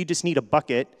 we just need a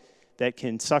bucket that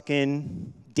can suck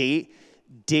in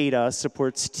data,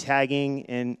 supports tagging,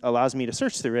 and allows me to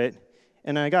search through it,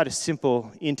 and I got a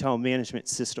simple Intel management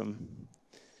system.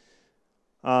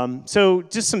 So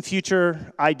just some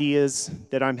future ideas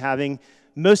that I'm having.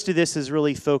 Most of this is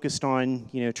really focused on,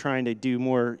 trying to do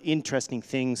more interesting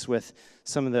things with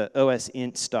some of the OS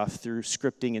int stuff through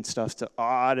scripting and stuff to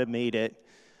automate it.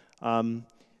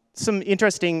 Some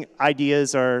interesting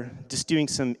ideas are just doing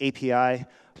some API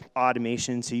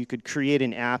automation. So you could create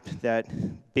an app that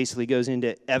basically goes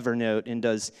into Evernote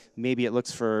and maybe it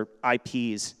looks for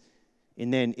IPs,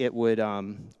 and then it would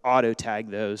auto tag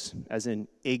those as an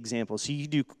example. So you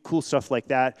do cool stuff like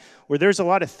that, where there's a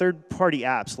lot of third-party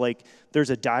apps. Like there's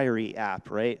a diary app,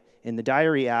 right? And the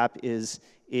diary app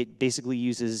it basically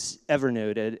uses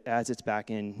Evernote as its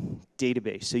backend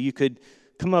database. So you could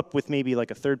come up with maybe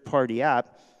like a third-party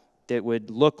app that would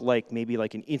look like maybe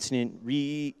like an incident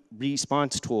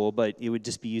response tool, but it would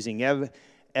just be using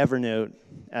Evernote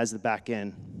as the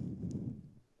backend.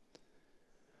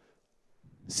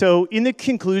 So in the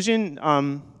conclusion,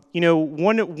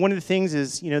 one of the things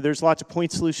is, there's lots of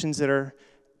point solutions that are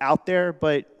out there,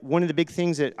 but one of the big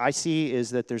things that I see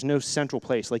is that there's no central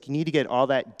place. Like, you need to get all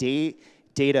that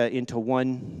data into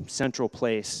one central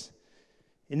place.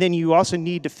 And then you also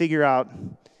need to figure out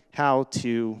how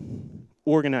to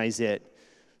organize it.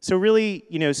 So really,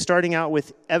 starting out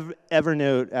with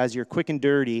Evernote as your quick and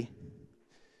dirty,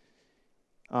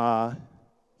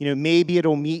 maybe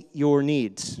it'll meet your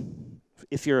needs.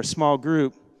 If you're a small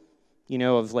group,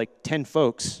 of like 10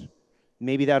 folks,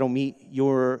 maybe that'll meet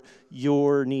your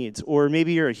needs. Or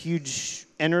maybe you're a huge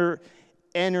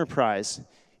enterprise.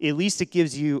 At least it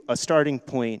gives you a starting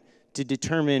point to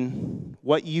determine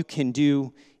what you can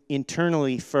do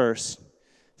internally first,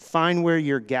 find where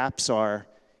your gaps are,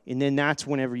 and then that's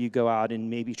whenever you go out and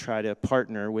maybe try to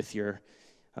partner with your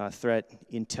threat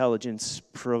intelligence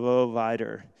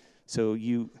provider. So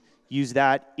you use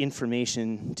that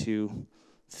information to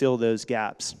fill those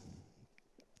gaps.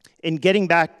 And getting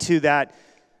back to that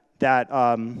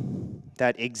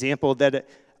example that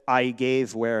I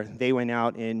gave, where they went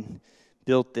out and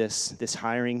built this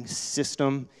hiring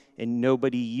system, and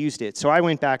nobody used it. So I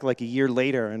went back like a year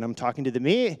later, and I'm talking to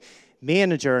the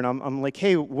manager, and I'm like,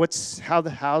 hey,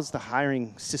 how's the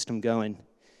hiring system going?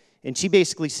 And she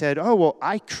basically said, oh, well,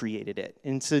 I created it.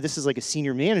 And so this is like a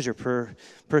senior manager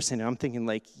person, and I'm thinking,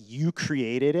 like, you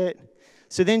created it?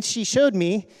 So then she showed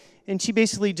me, and she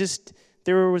basically just,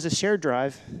 there was a shared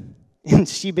drive, and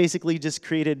she basically just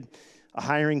created a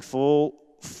hiring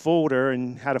folder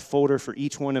and had a folder for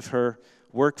each one of her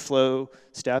workflow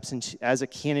steps, and as a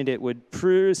candidate would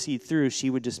proceed through, she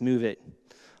would just move it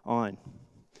on.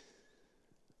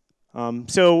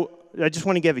 So I just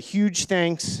want to give a huge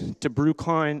thanks to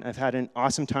BruCON. I've had an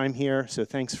awesome time here, so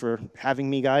thanks for having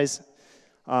me, guys.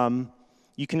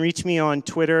 You can reach me on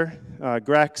Twitter,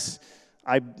 Grecs.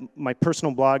 My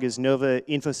personal blog is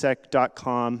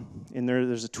novainfosec.com, and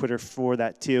there's a Twitter for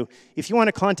that too. If you want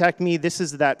to contact me, this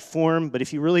is that form, but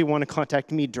if you really want to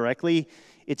contact me directly,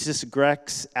 it's just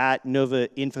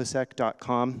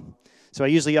grecs@novainfosec.com. So I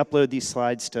usually upload these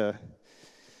slides to,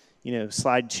 you know,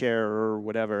 SlideShare or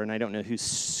whatever, and I don't know who's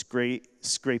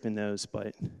scraping those,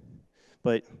 but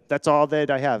that's all that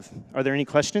I have. Are there any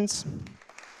questions?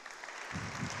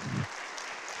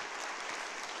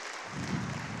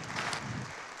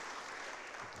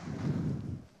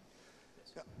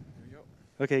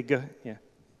 Okay, go. Yeah.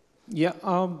 Yeah.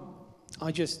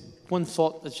 One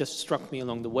thought that just struck me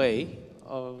along the way,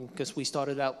 because we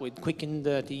started out with quick and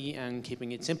dirty and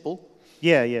keeping it simple.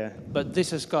 Yeah, yeah. But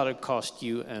this has got to cost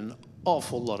you an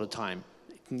awful lot of time.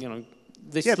 You know,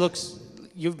 this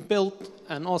you've built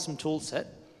an awesome tool set,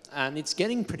 and it's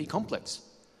getting pretty complex.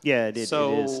 Yeah, it is.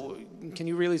 So, can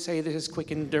you really say this is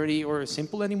quick and dirty or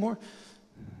simple anymore?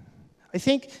 I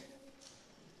think,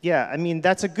 yeah, I mean,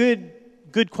 that's a good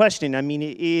question. I mean,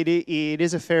 it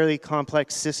is a fairly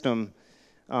complex system,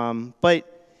 but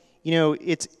you know,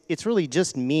 it's really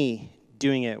just me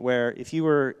doing it. Where if you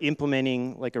were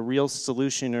implementing like a real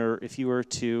solution, or if you were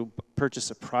to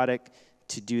purchase a product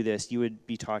to do this, you would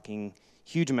be talking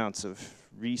huge amounts of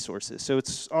resources. So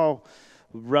it's all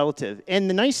relative. And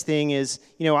the nice thing is,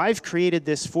 you know, I've created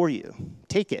this for you.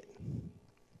 Take it,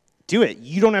 do it.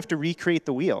 You don't have to recreate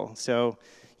the wheel. So,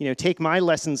 you know, take my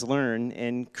lessons learned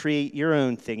and create your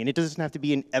own thing. And it doesn't have to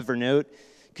be in Evernote.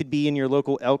 It could be in your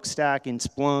local Elk Stack, in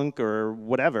Splunk, or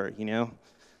whatever, you know.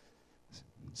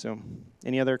 So,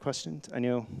 any other questions? I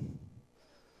know.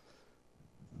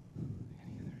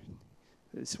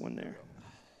 There's one there.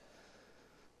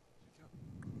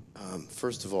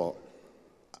 First of all,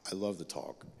 I love the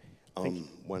talk.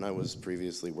 When I was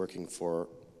previously working for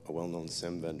a well-known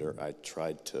SIM vendor, I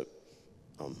tried to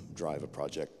drive a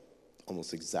project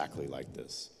almost exactly like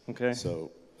this. Okay.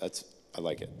 So I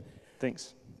like it.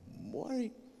 Thanks. What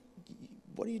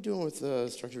are you doing with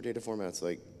structured data formats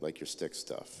like your stick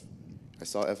stuff? I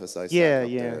saw FSI stack up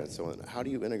there and so on. How do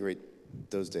you integrate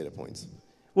those data points?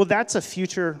 Well, that's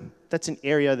an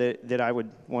area that I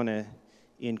would want to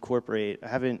incorporate. I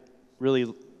haven't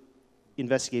really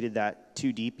investigated that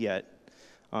too deep yet.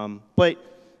 But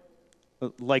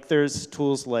like there's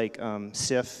tools like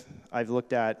SIF I've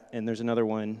looked at, and there's another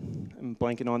one, I'm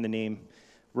blanking on the name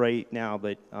right now,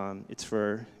 but it's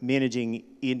for managing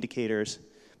indicators.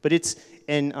 But there's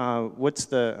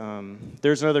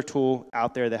another tool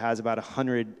out there that has about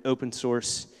 100 open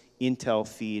source Intel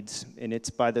feeds, and it's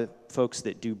by the folks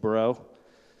that do Bro.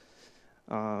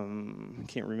 I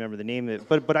can't remember the name of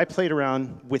it, but I played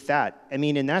around with that. I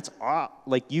mean, and that's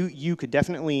like you could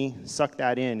definitely suck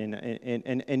that in,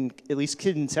 and at least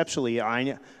conceptually,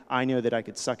 I know that I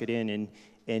could suck it in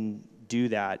and do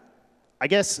that. I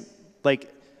guess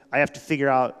like I have to figure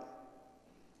out,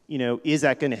 you know, is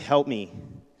that going to help me?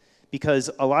 Because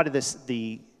a lot of this,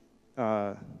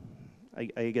 I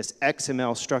guess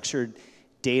XML structured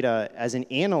data as an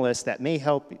analyst, that may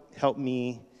help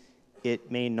me.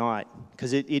 It may not,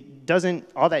 because it doesn't.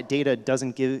 All that data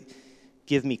doesn't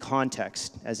give me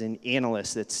context as an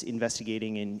analyst that's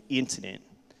investigating an incident.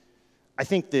 I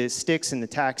think the sticks and the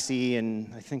taxi,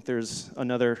 and I think there's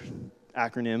another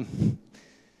acronym.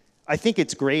 I think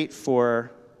it's great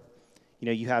for, you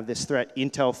know, you have this threat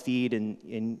Intel feed,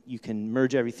 and you can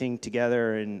merge everything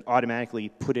together and automatically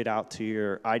put it out to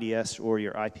your IDS or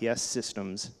your IPS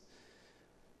systems.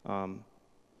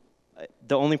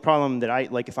 The only problem that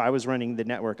if I was running the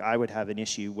network, I would have an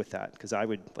issue with that, because I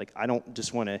don't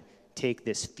just want to take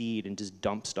this feed and just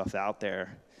dump stuff out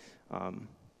there.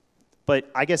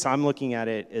 But I guess I'm looking at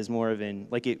it as more of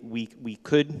we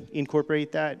could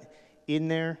incorporate that in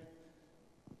there.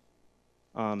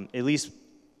 At least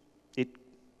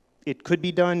it could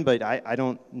be done, but I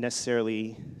don't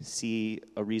necessarily see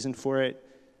a reason for it.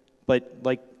 But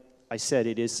like I said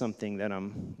it is something that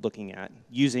I'm looking at,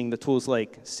 using the tools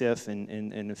like SIF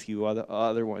and a few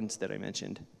other ones that I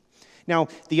mentioned. Now,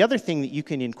 the other thing that you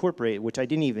can incorporate, which I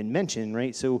didn't even mention,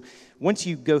 right? So once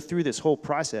you go through this whole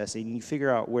process and you figure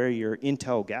out where your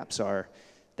Intel gaps are,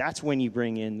 that's when you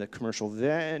bring in the commercial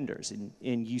vendors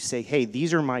and you say, hey,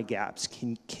 these are my gaps.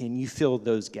 Can you fill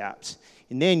those gaps?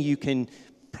 And then you can,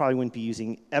 probably wouldn't be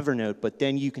using Evernote, but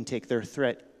then you can take their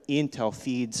threat Intel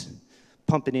feeds,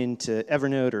 pump it into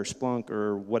Evernote or Splunk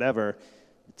or whatever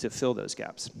to fill those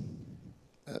gaps.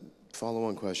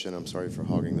 Follow-on question, I'm sorry for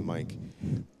hogging the mic.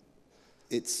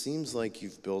 It seems like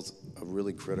you've built a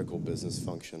really critical business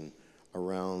function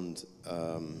around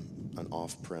an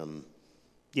off-prem.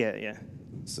 Yeah.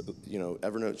 So, you know,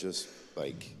 Evernote just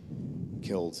like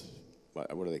killed, what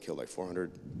do they kill, like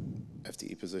 400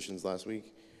 FTE positions last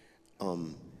week?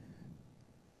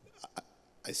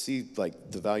 I see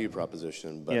like the value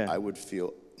proposition, but yeah. I would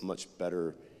feel much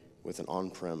better with an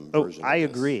on-prem version. I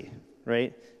agree,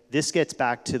 right? This gets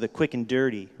back to the quick and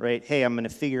dirty, right? Hey, I'm going to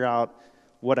figure out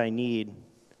what I need,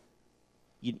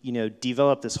 you know,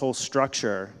 develop this whole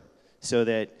structure so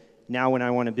that now when I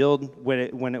want to build,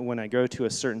 when I go to a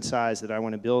certain size that I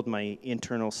want to build my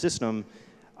internal system,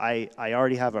 I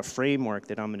already have a framework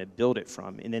that I'm going to build it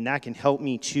from. And then that can help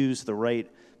me choose the right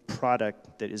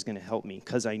product that is going to help me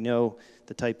because I know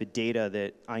the type of data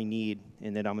that I need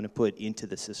and that I'm going to put into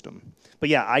the system. But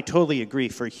yeah, I totally agree.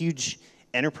 For a huge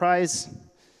enterprise,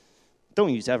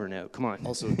 don't use Evernote. Come on.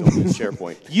 Also, don't use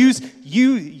SharePoint. use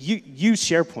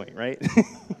SharePoint, right?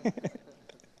 I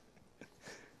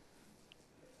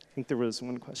think there was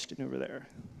one question over there.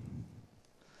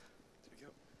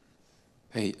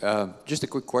 Hey, just a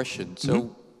quick question.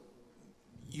 So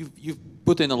you've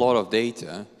put in a lot of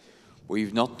data, but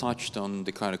you've not touched on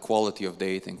the kind of quality of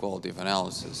data and quality of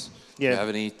analysis. Yeah. Do you have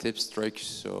any tips,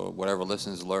 tricks, or whatever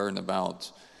lessons learned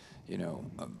about, you know,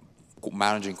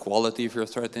 managing quality of your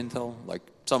threat intel? Like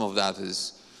some of that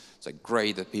is, it's like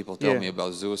great that people tell me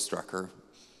about Zeus Tracker.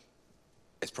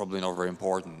 It's probably not very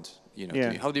important, you know.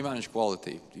 To you. How do you manage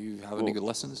quality? Do you have any good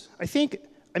lessons?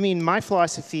 I mean, my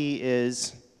philosophy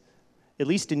is, at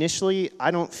least initially,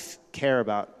 I don't care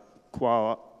about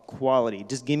quality.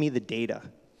 Just give me the data,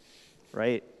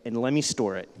 right? And let me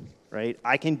store it, right?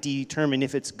 I can determine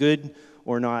if it's good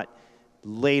or not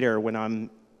later when I'm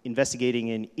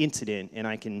investigating an incident, and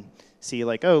I can see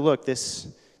like, oh, look, this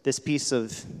piece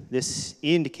of this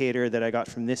indicator that I got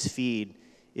from this feed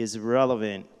is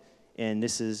relevant, and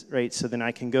this is, right? So then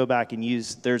I can go back and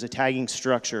use, there's a tagging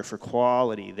structure for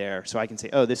quality there, so I can say,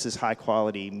 oh, this is high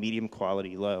quality, medium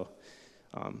quality, low.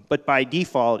 But by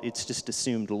default, it's just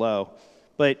assumed low.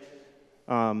 But,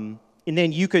 and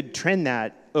then you could trend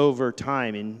that over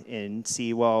time and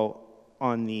see, well,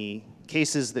 on the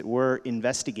cases that we're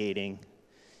investigating,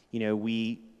 you know,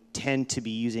 we tend to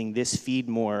be using this feed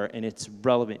more and it's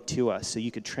relevant to us. So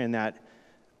you could trend that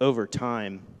over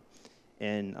time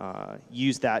and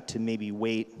use that to maybe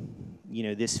weight, you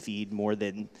know, this feed more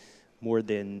than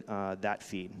that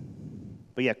feed.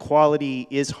 But yeah, quality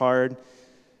is hard.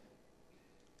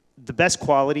 The best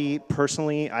quality,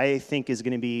 personally, I think is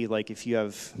going to be like if you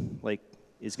have like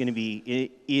is going to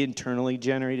be internally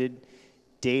generated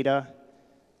data.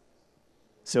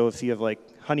 So if you have like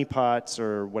honeypots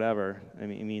or whatever, I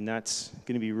mean that's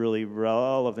going to be really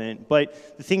relevant.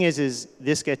 But the thing is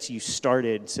this gets you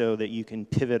started so that you can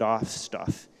pivot off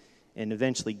stuff and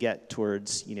eventually get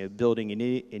towards, you know, building an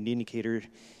indicator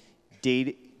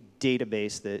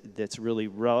database that's really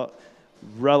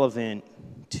relevant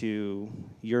to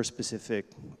your specific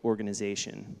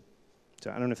organization.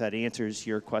 So I don't know if that answers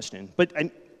your question, but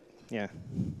yeah.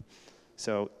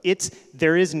 So it's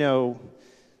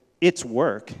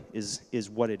work is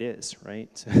what it is, right?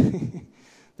 So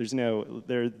there's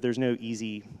no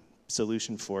easy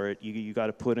solution for it. You got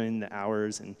to put in the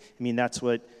hours, and I mean that's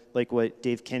what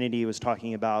Dave Kennedy was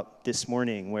talking about this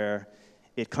morning, where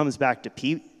it comes back to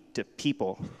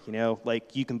people. You know,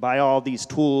 like you can buy all these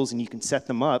tools and you can set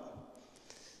them up,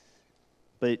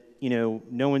 but you know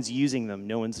no one's using them,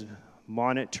 no one's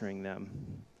monitoring them.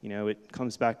 You know, it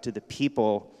comes back to the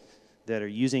people that are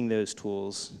using those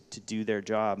tools to do their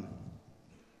job.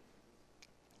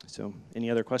 So, any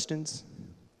other questions?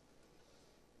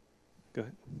 Go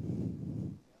ahead.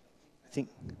 I think.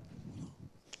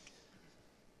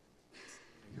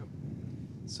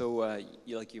 So,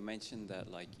 you mentioned that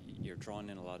you're drawing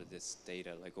in a lot of this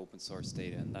data, like open source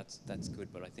data, and that's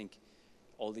good. But I think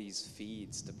all these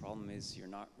feeds, the problem is you're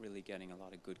not really getting a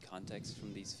lot of good context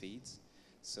from these feeds.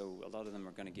 So a lot of them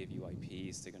are going to give you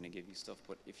IPs, they're going to give you stuff.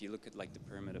 But if you look at the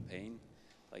pyramid of pain,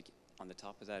 on the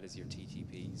top of that is your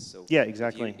TTPs. So yeah,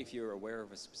 exactly. if you're aware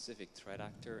of a specific threat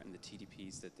actor and the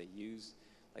TTPs that they use,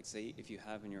 like say if you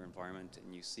have in your environment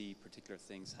and you see particular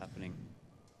things happening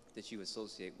that you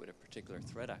associate with a particular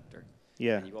threat actor,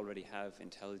 Yeah. and you already have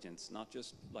intelligence, not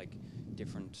just like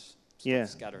different stuff Yeah.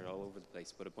 scattered all over the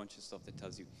place, but a bunch of stuff that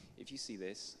tells you, if you see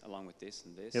this along with this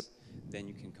and this, Yep. then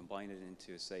you can combine it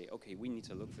into say, okay, we need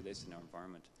to look for this in our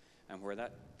environment. And where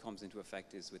that comes into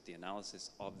effect is with the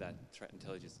analysis of that threat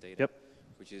intelligence data, Yep.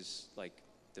 which is like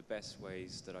the best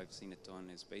ways that I've seen it done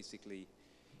is basically,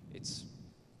 it's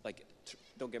like,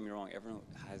 don't get me wrong, Evernote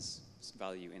has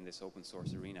value in this open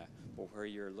source arena, but where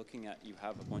you're looking at, you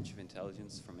have a bunch of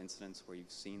intelligence from incidents where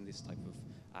you've seen this type of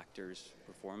actors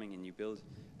performing, and you build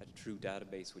a true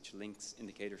database which links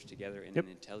indicators together in Yep.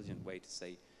 an intelligent way to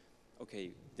say,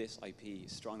 okay, this IP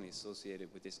is strongly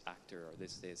associated with this actor or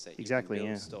this data set. Exactly, you can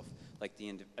yeah. build stuff like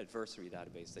the adversary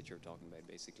database that you're talking about,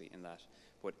 basically, in that.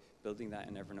 But building that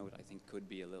in Evernote, I think, could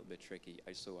be a little bit tricky.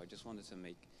 So I just wanted to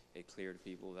make it clear to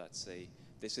people that say,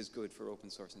 this is good for open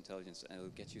source intelligence and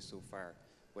it'll get you so far.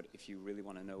 But if you really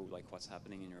want to know like what's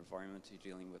happening in your environment, you're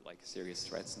dealing with like serious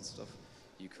threats and stuff,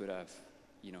 you could have,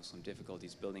 you know, some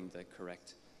difficulties building the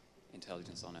correct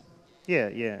intelligence on it. Yeah,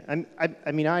 yeah.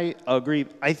 I mean, I agree.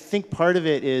 I think part of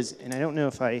it is, and I don't know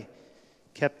if I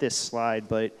kept this slide,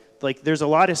 but like there's a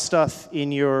lot of stuff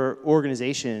in your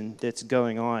organization that's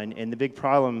going on, and the big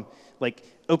problem, like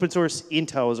open source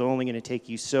intel is only going to take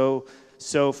you so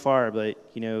far, but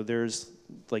you know, there's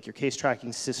like your case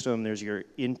tracking system, there's your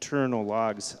internal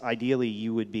logs. Ideally,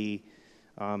 you would be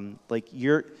like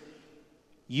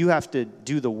you have to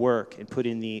do the work and put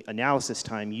in the analysis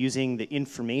time using the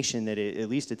information that at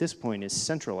least at this point is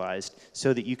centralized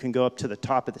so that you can go up to the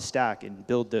top of the stack and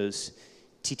build those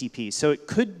TTPs. So it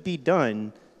could be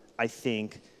done, I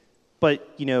think, but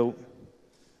you know,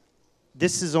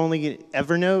 this is only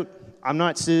Evernote. I'm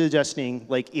not suggesting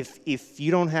like if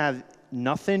you don't have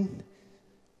nothing,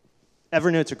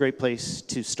 Evernote's a great place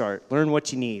to start. Learn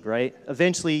what you need, right?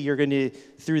 Eventually you're going to,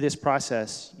 through this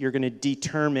process, you're going to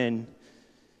determine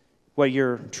what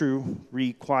your true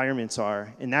requirements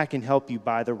are, and that can help you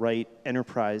buy the right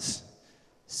enterprise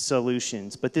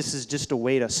solutions. But this is just a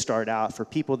way to start out for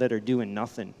people that are doing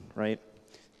nothing, right?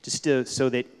 Just to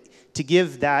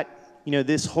give that, you know,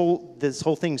 this whole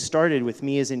thing started with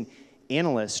me as an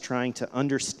analyst trying to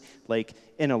understand, like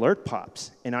an alert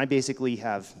pops, and I basically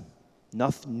have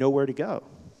nowhere to go,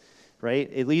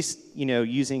 right? At least, you know,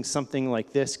 using something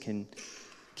like this can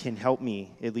help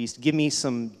me, at least give me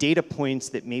some data points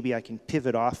that maybe I can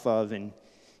pivot off of and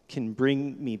can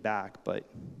bring me back. But,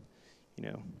 you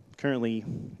know, currently,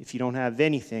 if you don't have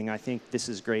anything, I think this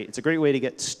is great. It's a great way to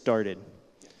get started.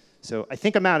 So I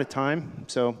think I'm out of time.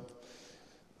 So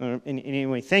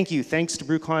anyway, thank you. Thanks to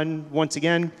BruCON once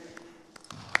again.